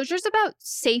 disclosure's about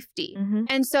safety.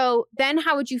 And so then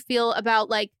how would you feel about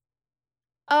like,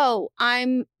 oh,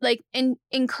 I'm like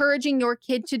encouraging your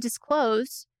kid to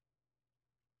disclose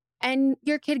and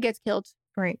your kid gets killed.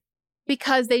 Right.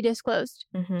 Because they disclosed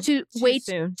to wait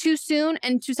too soon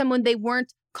and to someone they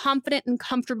weren't confident and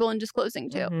comfortable in disclosing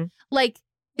to. Like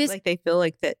this, like they feel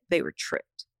like that they were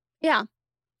tricked. Yeah.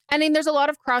 I mean, there's a lot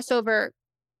of crossover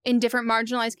in different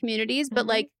marginalized communities, but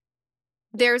like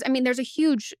there's a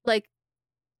huge like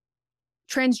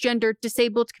transgender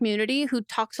disabled community who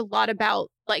talks a lot about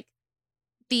like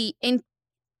the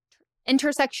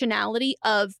intersectionality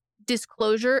of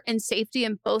disclosure and safety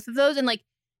in both of those. And like,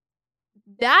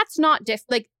 that's not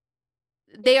like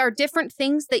they are different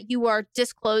things that you are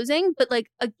disclosing, but like,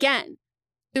 again,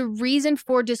 the reason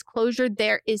for disclosure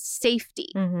there is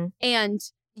safety, and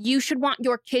you should want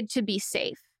your kid to be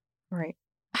safe. Right.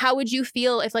 How would you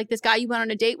feel if like this guy you went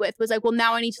on a date with was like, well,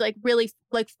 now I need to like really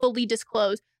like fully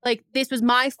disclose, like this was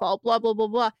my fault, blah, blah, blah,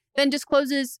 blah. Then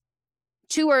discloses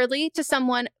too early to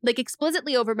someone, like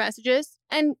explicitly over messages,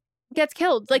 and gets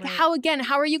killed. Like how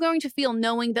are you going to feel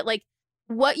knowing that like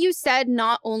what you said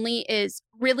not only is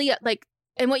really like,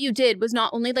 and what you did was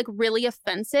not only like really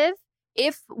offensive,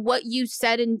 if what you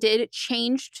said and did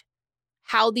changed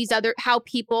how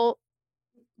people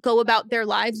go about their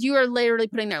lives, you are literally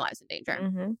putting their lives in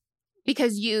danger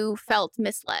because you felt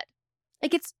misled.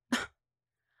 Like it's,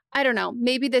 I don't know,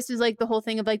 maybe this is like the whole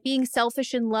thing of like being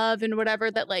selfish in love and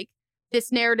whatever, that like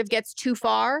this narrative gets too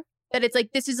far, that it's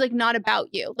like, this is like not about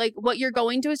you. Like what you're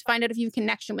going to is find out if you have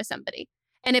connection with somebody.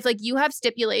 And if like you have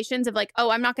stipulations of like, oh,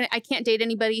 I can't date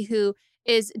anybody who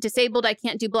is disabled. I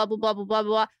can't do blah, blah, blah, blah, blah,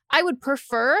 blah. I would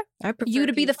prefer you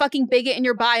to be the fucking bigot in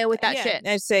your bio with that shit.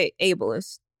 I'd say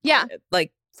ableist. Yeah.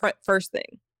 Like first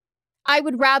thing. I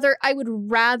would rather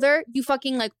you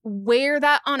fucking like wear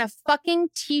that on a fucking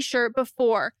t-shirt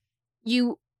before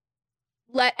you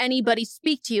let anybody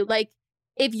speak to you. Like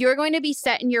if you're going to be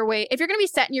set in your way, if you're going to be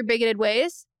set in your bigoted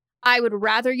ways, I would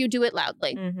rather you do it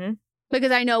loudly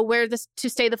because I know where to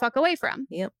stay the fuck away from.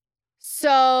 Yep.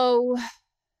 So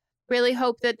really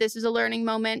hope that this is a learning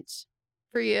moment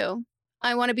for you.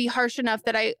 I want to be harsh enough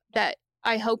that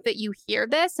I hope that you hear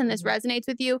this and this resonates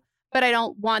with you, but I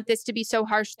don't want this to be so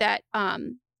harsh that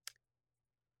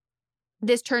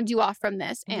this turns you off from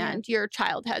this and your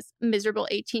child has miserable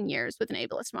 18 years with an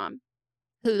ableist mom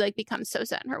who like becomes so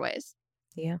set in her ways.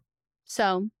 Yeah.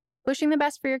 So wishing the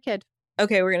best for your kid.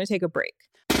 Okay, we're going to take a break.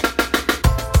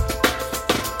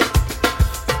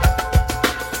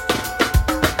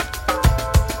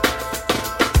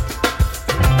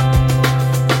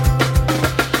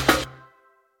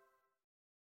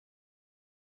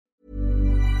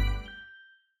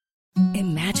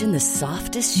 Imagine the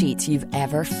softest sheets you've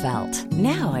ever felt.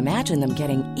 Now imagine them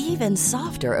getting even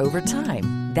softer over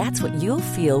time. That's what you'll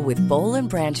feel with Boll &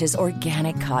 Branch's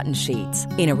organic cotton sheets.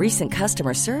 In a recent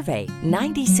customer survey,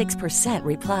 96%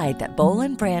 replied that Boll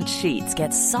 & Branch sheets get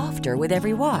softer with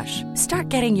every wash. Start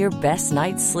getting your best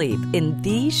night's sleep in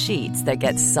these sheets that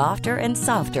get softer and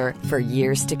softer for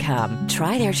years to come.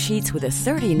 Try their sheets with a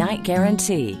 30-night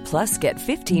guarantee. Plus, get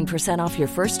 15% off your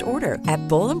first order at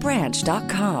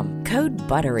bollandbranch.com. Code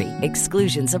BUTTERY.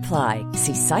 Exclusions apply.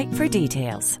 See site for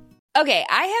details. Okay,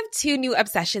 I have two new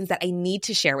obsessions that I need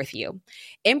to share with you.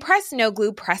 Impress No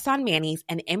Glue Press-On Manis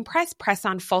and Impress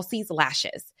Press-On Falsies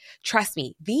Lashes. Trust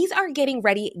me, these are getting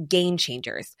ready game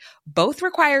changers. Both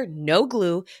require no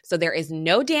glue, so there is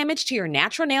no damage to your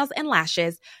natural nails and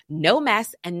lashes, no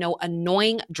mess, and no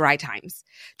annoying dry times.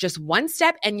 Just one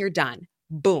step and you're done.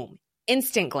 Boom.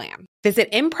 Instant glam.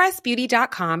 Visit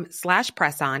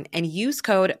impressbeauty.com/presson and use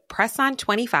code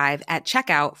PRESSON25 at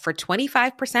checkout for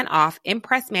 25% off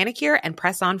Impress Manicure and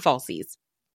Press-On Falsies.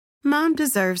 Mom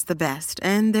deserves the best,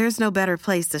 and there's no better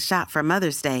place to shop for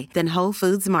Mother's Day than Whole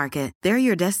Foods Market. They're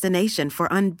your destination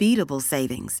for unbeatable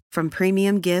savings, from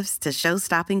premium gifts to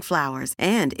show-stopping flowers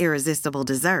and irresistible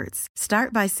desserts.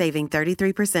 Start by saving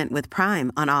 33% with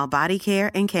Prime on all body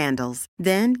care and candles.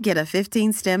 Then get a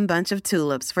 15-stem bunch of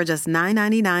tulips for just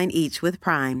 $9.99 each with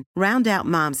Prime. Round out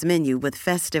Mom's menu with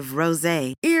festive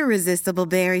rosé, irresistible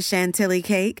berry chantilly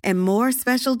cake, and more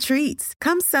special treats.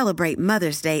 Come celebrate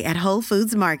Mother's Day at Whole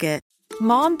Foods Market.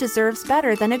 Mom deserves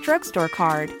better than a drugstore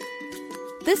card.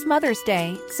 This Mother's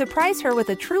Day, surprise her with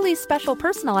a truly special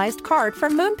personalized card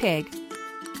from Moonpig.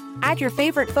 Add your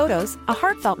favorite photos, a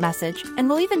heartfelt message, and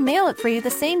we'll even mail it for you the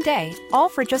same day, all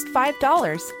for just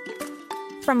 $5.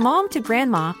 From mom to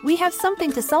grandma, we have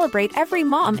something to celebrate every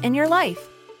mom in your life.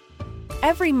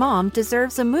 Every mom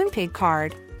deserves a Moonpig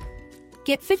card.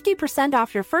 Get 50%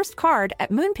 off your first card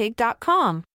at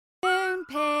moonpig.com.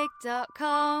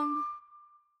 Moonpig.com.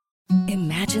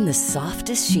 Imagine the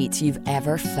softest sheets you've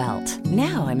ever felt.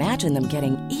 Now imagine them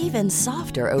getting even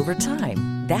softer over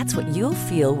time. That's what you'll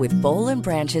feel with Boll &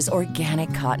 Branch's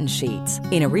organic cotton sheets.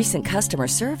 In a recent customer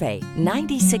survey,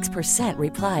 96%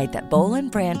 replied that Boll &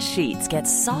 Branch sheets get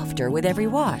softer with every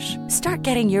wash. Start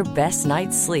getting your best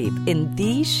night's sleep in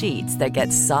these sheets that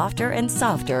get softer and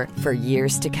softer for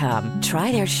years to come.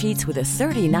 Try their sheets with a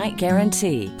 30-night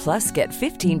guarantee. Plus, get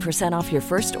 15% off your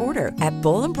first order at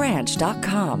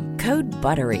bollandbranch.com. Code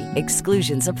BUTTERY.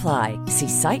 Exclusions apply. See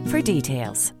site for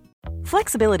details.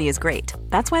 Flexibility is great.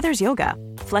 That's why there's yoga.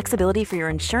 Flexibility for your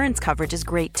insurance coverage is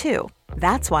great too.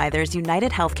 That's why there's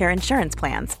United Healthcare Insurance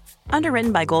Plans.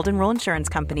 Underwritten by Golden Rule Insurance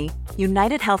Company,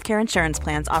 United Healthcare Insurance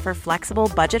Plans offer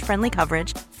flexible, budget-friendly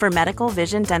coverage for medical,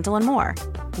 vision, dental, and more.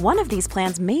 One of these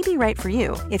plans may be right for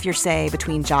you if you're, say,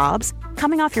 between jobs,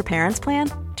 coming off your parents'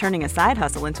 plan, turning a side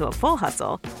hustle into a full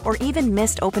hustle, or even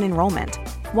missed open enrollment.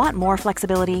 Want more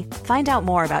flexibility? Find out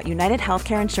more about United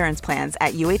Healthcare Insurance Plans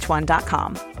at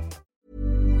uh1.com.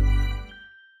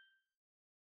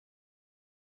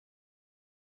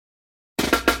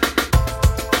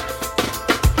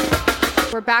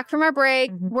 We're back from our break.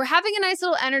 We're having a nice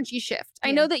little energy shift.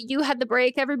 I know that you had the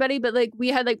break, everybody, but like we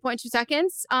had like 0.2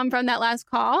 seconds from that last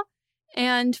call.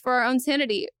 and for our own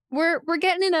sanity. We're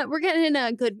getting in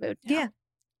a good mood now. Yeah.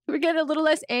 We're getting a little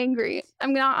less angry.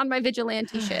 I'm not on my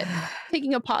vigilante shit.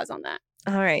 Taking a pause on that.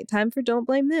 All right, time for Don't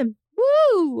Blame Them.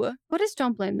 Woo! What is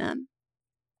Don't Blame Them?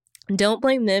 Don't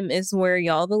Blame Them is where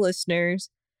y'all, the listeners,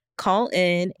 call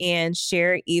in and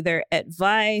share either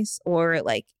advice or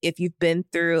like if you've been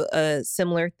through a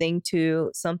similar thing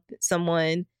to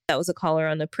someone that was a caller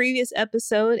on the previous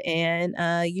episode, and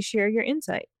you share your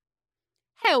insight.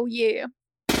 Hell yeah.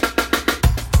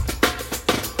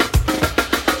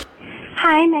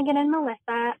 Hi, Megan and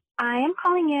Melissa. I am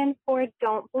calling in for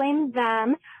Don't Blame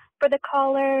Them for the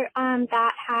caller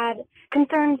that had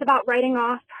concerns about writing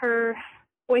off her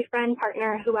boyfriend,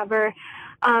 partner, whoever,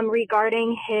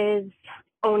 regarding his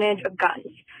ownage of guns.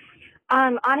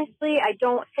 Honestly, I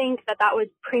don't think that was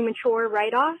premature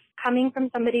write-off. Coming from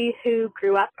somebody who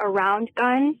grew up around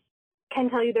guns, can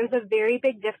tell you there's a very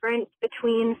big difference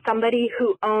between somebody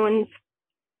who owns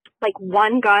like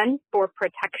one gun for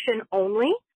protection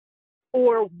only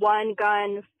or one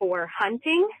gun for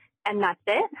hunting and that's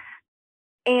it,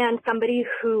 and somebody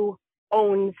who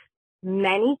owns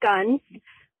many guns,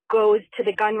 goes to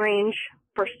the gun range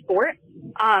for sport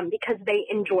because they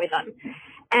enjoy them.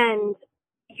 And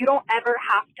you don't ever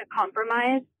have to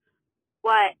compromise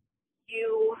what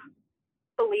you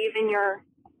believe in your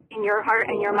heart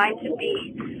and your mind to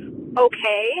be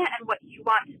okay and what you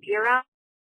want to be around,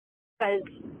 because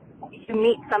you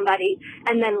meet somebody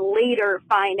and then later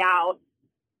find out,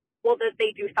 well, that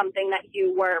they do something that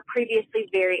you were previously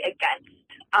very against.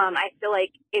 I feel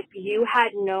like if you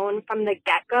had known from the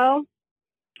get-go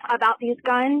about these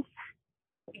guns,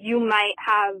 you might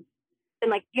have been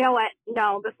like, you know what,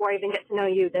 no, before I even get to know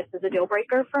you, this is a deal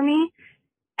breaker for me.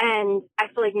 And I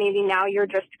feel like maybe now you're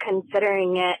just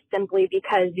considering it simply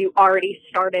because you already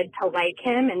started to like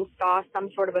him and saw some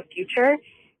sort of a future,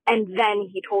 and then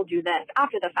he told you this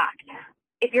after the fact.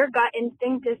 If your gut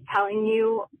instinct is telling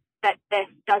you that this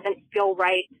doesn't feel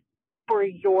right for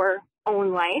your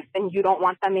own life and you don't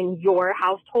want them in your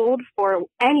household for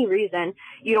any reason,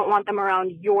 you don't want them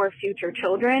around your future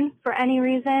children for any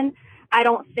reason, I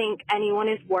don't think anyone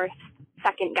is worth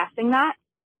second guessing that.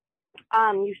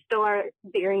 You still are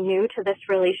very new to this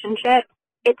relationship.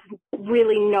 It's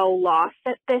really no loss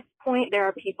at this point. There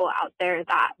are people out there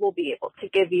that will be able to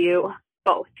give you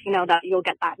both, that you'll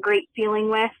get that great feeling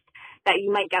with, that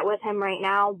you might get with him right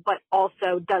now, but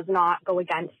also does not go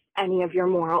against any of your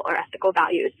moral or ethical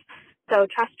values. So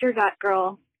trust your gut,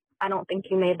 girl. I don't think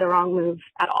you made the wrong move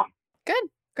at all. Good.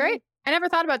 Great. I never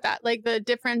thought about that. Like the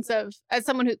difference of, as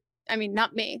someone who,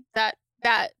 not me, that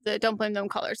the Don't Blame Them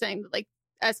caller saying that, like,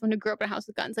 as someone who grew up in a house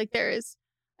with guns, like there is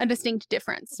a distinct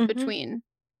difference between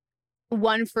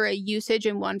one for a usage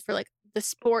and one for like the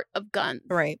sport of guns.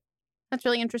 Right. That's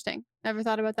really interesting. Never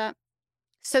thought about that.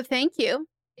 So thank you.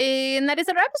 And that is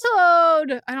our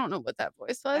episode. I don't know what that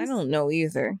voice was. I don't know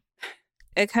either.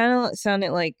 It kind of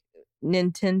sounded like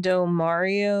Nintendo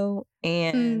Mario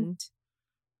and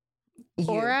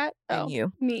Borat.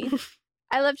 You. Me.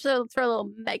 I love to throw a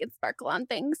little Megan Sparkle on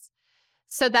things.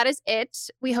 So that is it.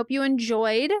 We hope you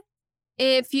enjoyed.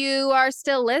 If you are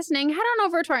still listening, head on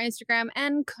over to our Instagram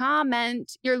and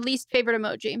comment your least favorite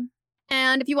emoji.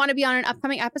 And if you want to be on an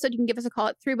upcoming episode, you can give us a call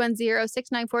at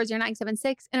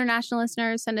 310-694-0976. International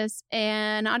listeners, send us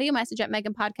an audio message at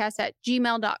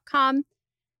meganpodcast@gmail.com.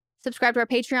 Subscribe to our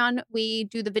Patreon. We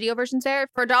do the video versions there.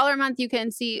 For $1 a month, you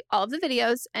can see all of the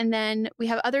videos. And then we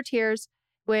have other tiers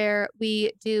where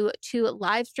we do 2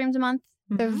 live streams a month.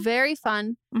 They're very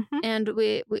fun. And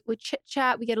we chit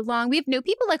chat. We get along. We have new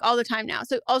people like all the time now.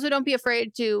 So also don't be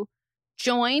afraid to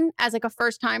join as like a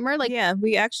first timer. Like, yeah,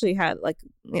 we actually had like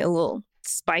a little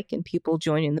spike in people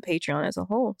joining the Patreon as a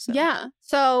whole. So. Yeah.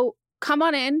 So come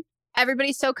on in.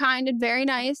 Everybody's so kind and very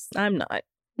nice. I'm not.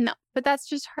 No, but that's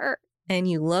just her.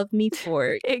 And you love me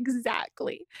for it.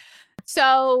 Exactly.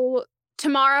 So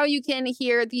tomorrow you can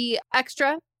hear the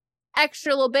extra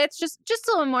little bits, just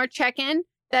a little more check-in.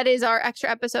 That is our extra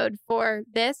episode for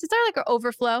this. It's our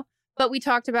overflow, but we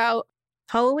talked about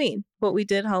Halloween, what we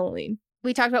did Halloween.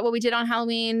 We talked about what we did on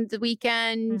Halloween, the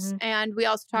weekend, and we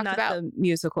also talked about the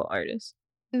musical artist.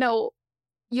 No,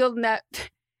 you'll not.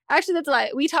 Actually, that's a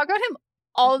lie. We talk about him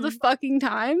all the fucking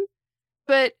time,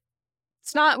 but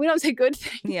it's not. We don't say good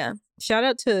things. Yeah. Shout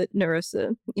out to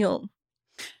Narissa. Well,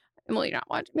 you're not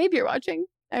watching. Maybe you're watching.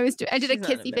 I did a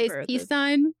kissy face peace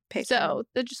sign. So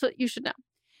that's just what you should know.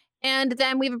 And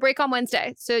then we have a break on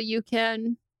Wednesday, so you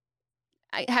can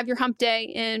have your hump day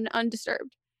in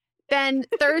undisturbed. Then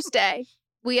Thursday,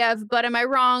 we have But Am I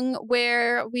Wrong,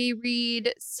 where we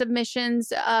read submissions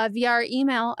via our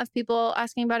email of people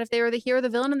asking about if they were the hero or the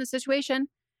villain in the situation.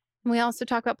 We also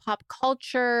talk about pop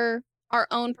culture, our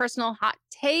own personal hot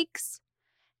takes.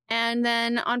 And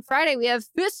then on Friday, we have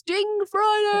Fisting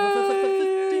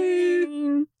Friday,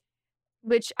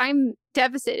 which I'm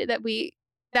devastated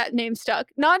that name stuck.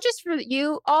 Not just for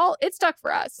you all, it stuck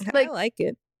for us. I like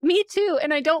it. Me too.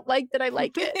 And I don't like that I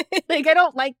like it. I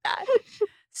don't like that.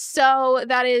 So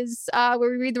that is where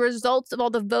we read the results of all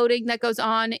the voting that goes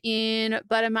on in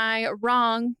But Am I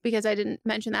Wrong? Because I didn't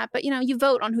mention that. But, you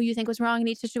vote on who you think was wrong in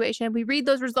each situation. We read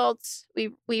those results.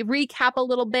 We recap a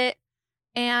little bit.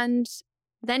 And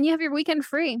then you have your weekend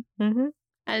free. Mm-hmm.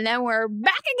 And then we're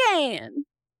back again.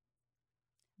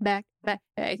 Back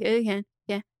again.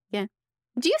 Yeah.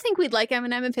 Do you think we'd like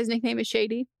Eminem if his nickname is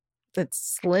Shady? That's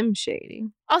Slim Shady.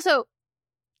 Also,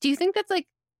 do you think that's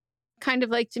kind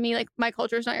of to me, my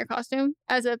culture is not your costume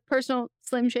as a personal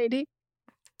Slim Shady?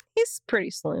 He's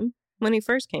pretty slim when he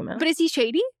first came out. But is he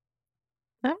shady?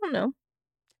 I don't know.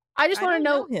 I just want to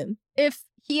know him. If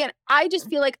he and I just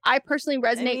feel like I personally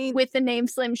resonate with the name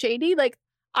Slim Shady.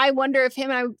 I wonder if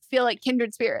him and I feel like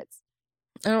kindred spirits.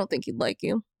 I don't think he'd like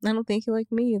you. I don't think he'd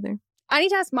like me either. I need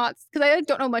to ask Mott's because I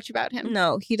don't know much about him.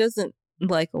 No, he doesn't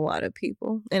like a lot of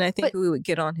people. And I think we would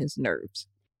get on his nerves.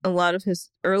 A lot of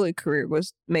his early career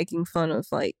was making fun of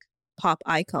pop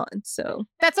icons. So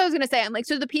that's what I was going to say. I'm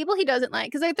so the people he doesn't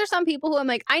like, because there's some people who I'm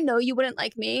I know you wouldn't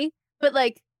like me, but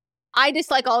I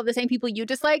dislike all of the same people you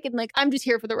dislike. And I'm just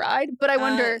here for the ride. But I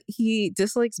wonder. He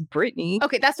dislikes Britney.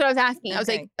 Okay. That's what I was asking.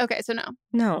 Okay. I was okay, so no.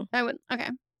 No. I wouldn't. Okay.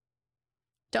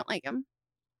 Don't like him.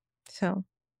 So.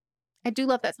 I do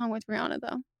love that song with Rihanna,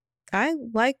 though. I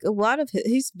like a lot of his.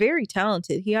 He's very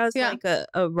talented. He has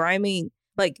a rhyming,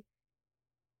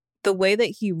 the way that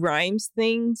he rhymes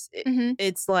things. Mm-hmm.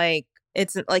 It's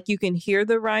you can hear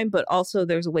the rhyme, but also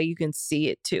there's a way you can see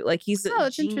it too. He's a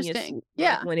genius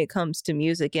when it comes to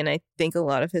music. And I think a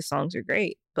lot of his songs are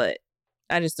great, but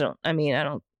I just don't. I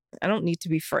don't need to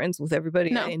be friends with everybody.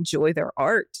 No. I enjoy their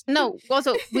art. No.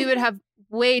 Also, we would have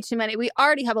way too many. We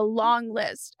already have a long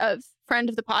list of friend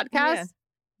of the podcast. Yeah.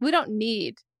 We don't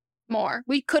need more.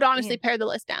 We could honestly pare the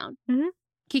list down. Mm-hmm.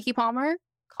 Keke Palmer,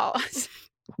 call us.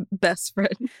 Best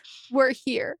friend. We're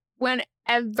here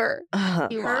whenever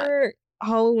you want.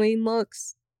 Halloween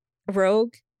looks,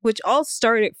 Rogue, which all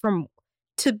started from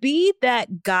to be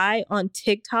that guy on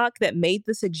TikTok that made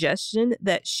the suggestion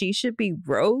that she should be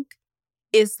Rogue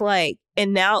is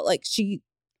and now she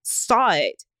saw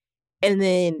it and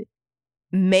then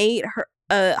made her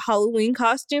a Halloween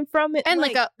costume from it and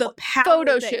the power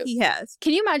photo that shoot he has.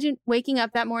 Can you imagine waking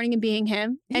up that morning and being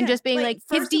him and just being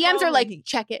his DMs are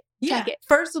check it.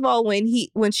 First of all,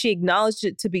 when she acknowledged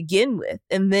it to begin with,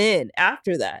 and then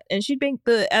after that, and she'd be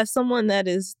as someone that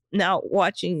is now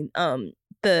watching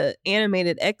the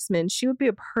animated X-Men, she would be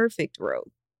a perfect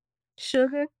Rogue.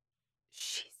 Sugar.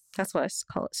 That's why I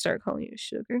start calling you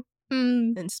Sugar.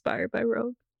 Inspired by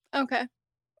Rogue. Okay.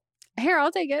 Here,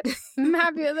 I'll take it. I'm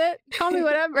happy with it. Call me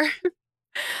whatever.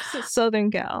 It's a Southern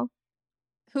gal.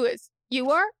 Who is?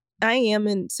 You are? I am,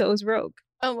 and so is Rogue.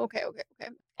 Oh, okay.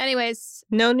 Anyways.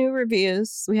 No new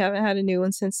reviews. We haven't had a new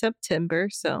one since September,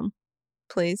 so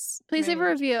please leave a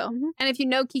review. Mm-hmm. And if you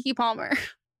know Keke Palmer.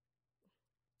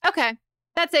 Okay.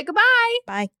 That's it. Goodbye.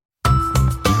 Bye.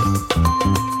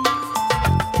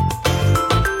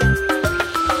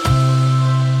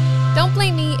 Don't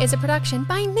Blame Me is a production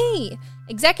by me.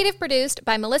 Executive produced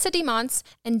by Melissa DeMonts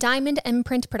and Diamond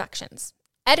Imprint Productions.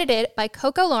 Edited by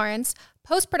Coco Lawrence.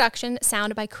 Post-production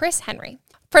sound by Chris Henry.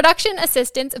 Production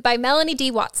assistance by Melanie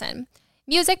D. Watson.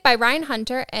 Music by Ryan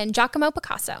Hunter and Giacomo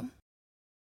Picasso.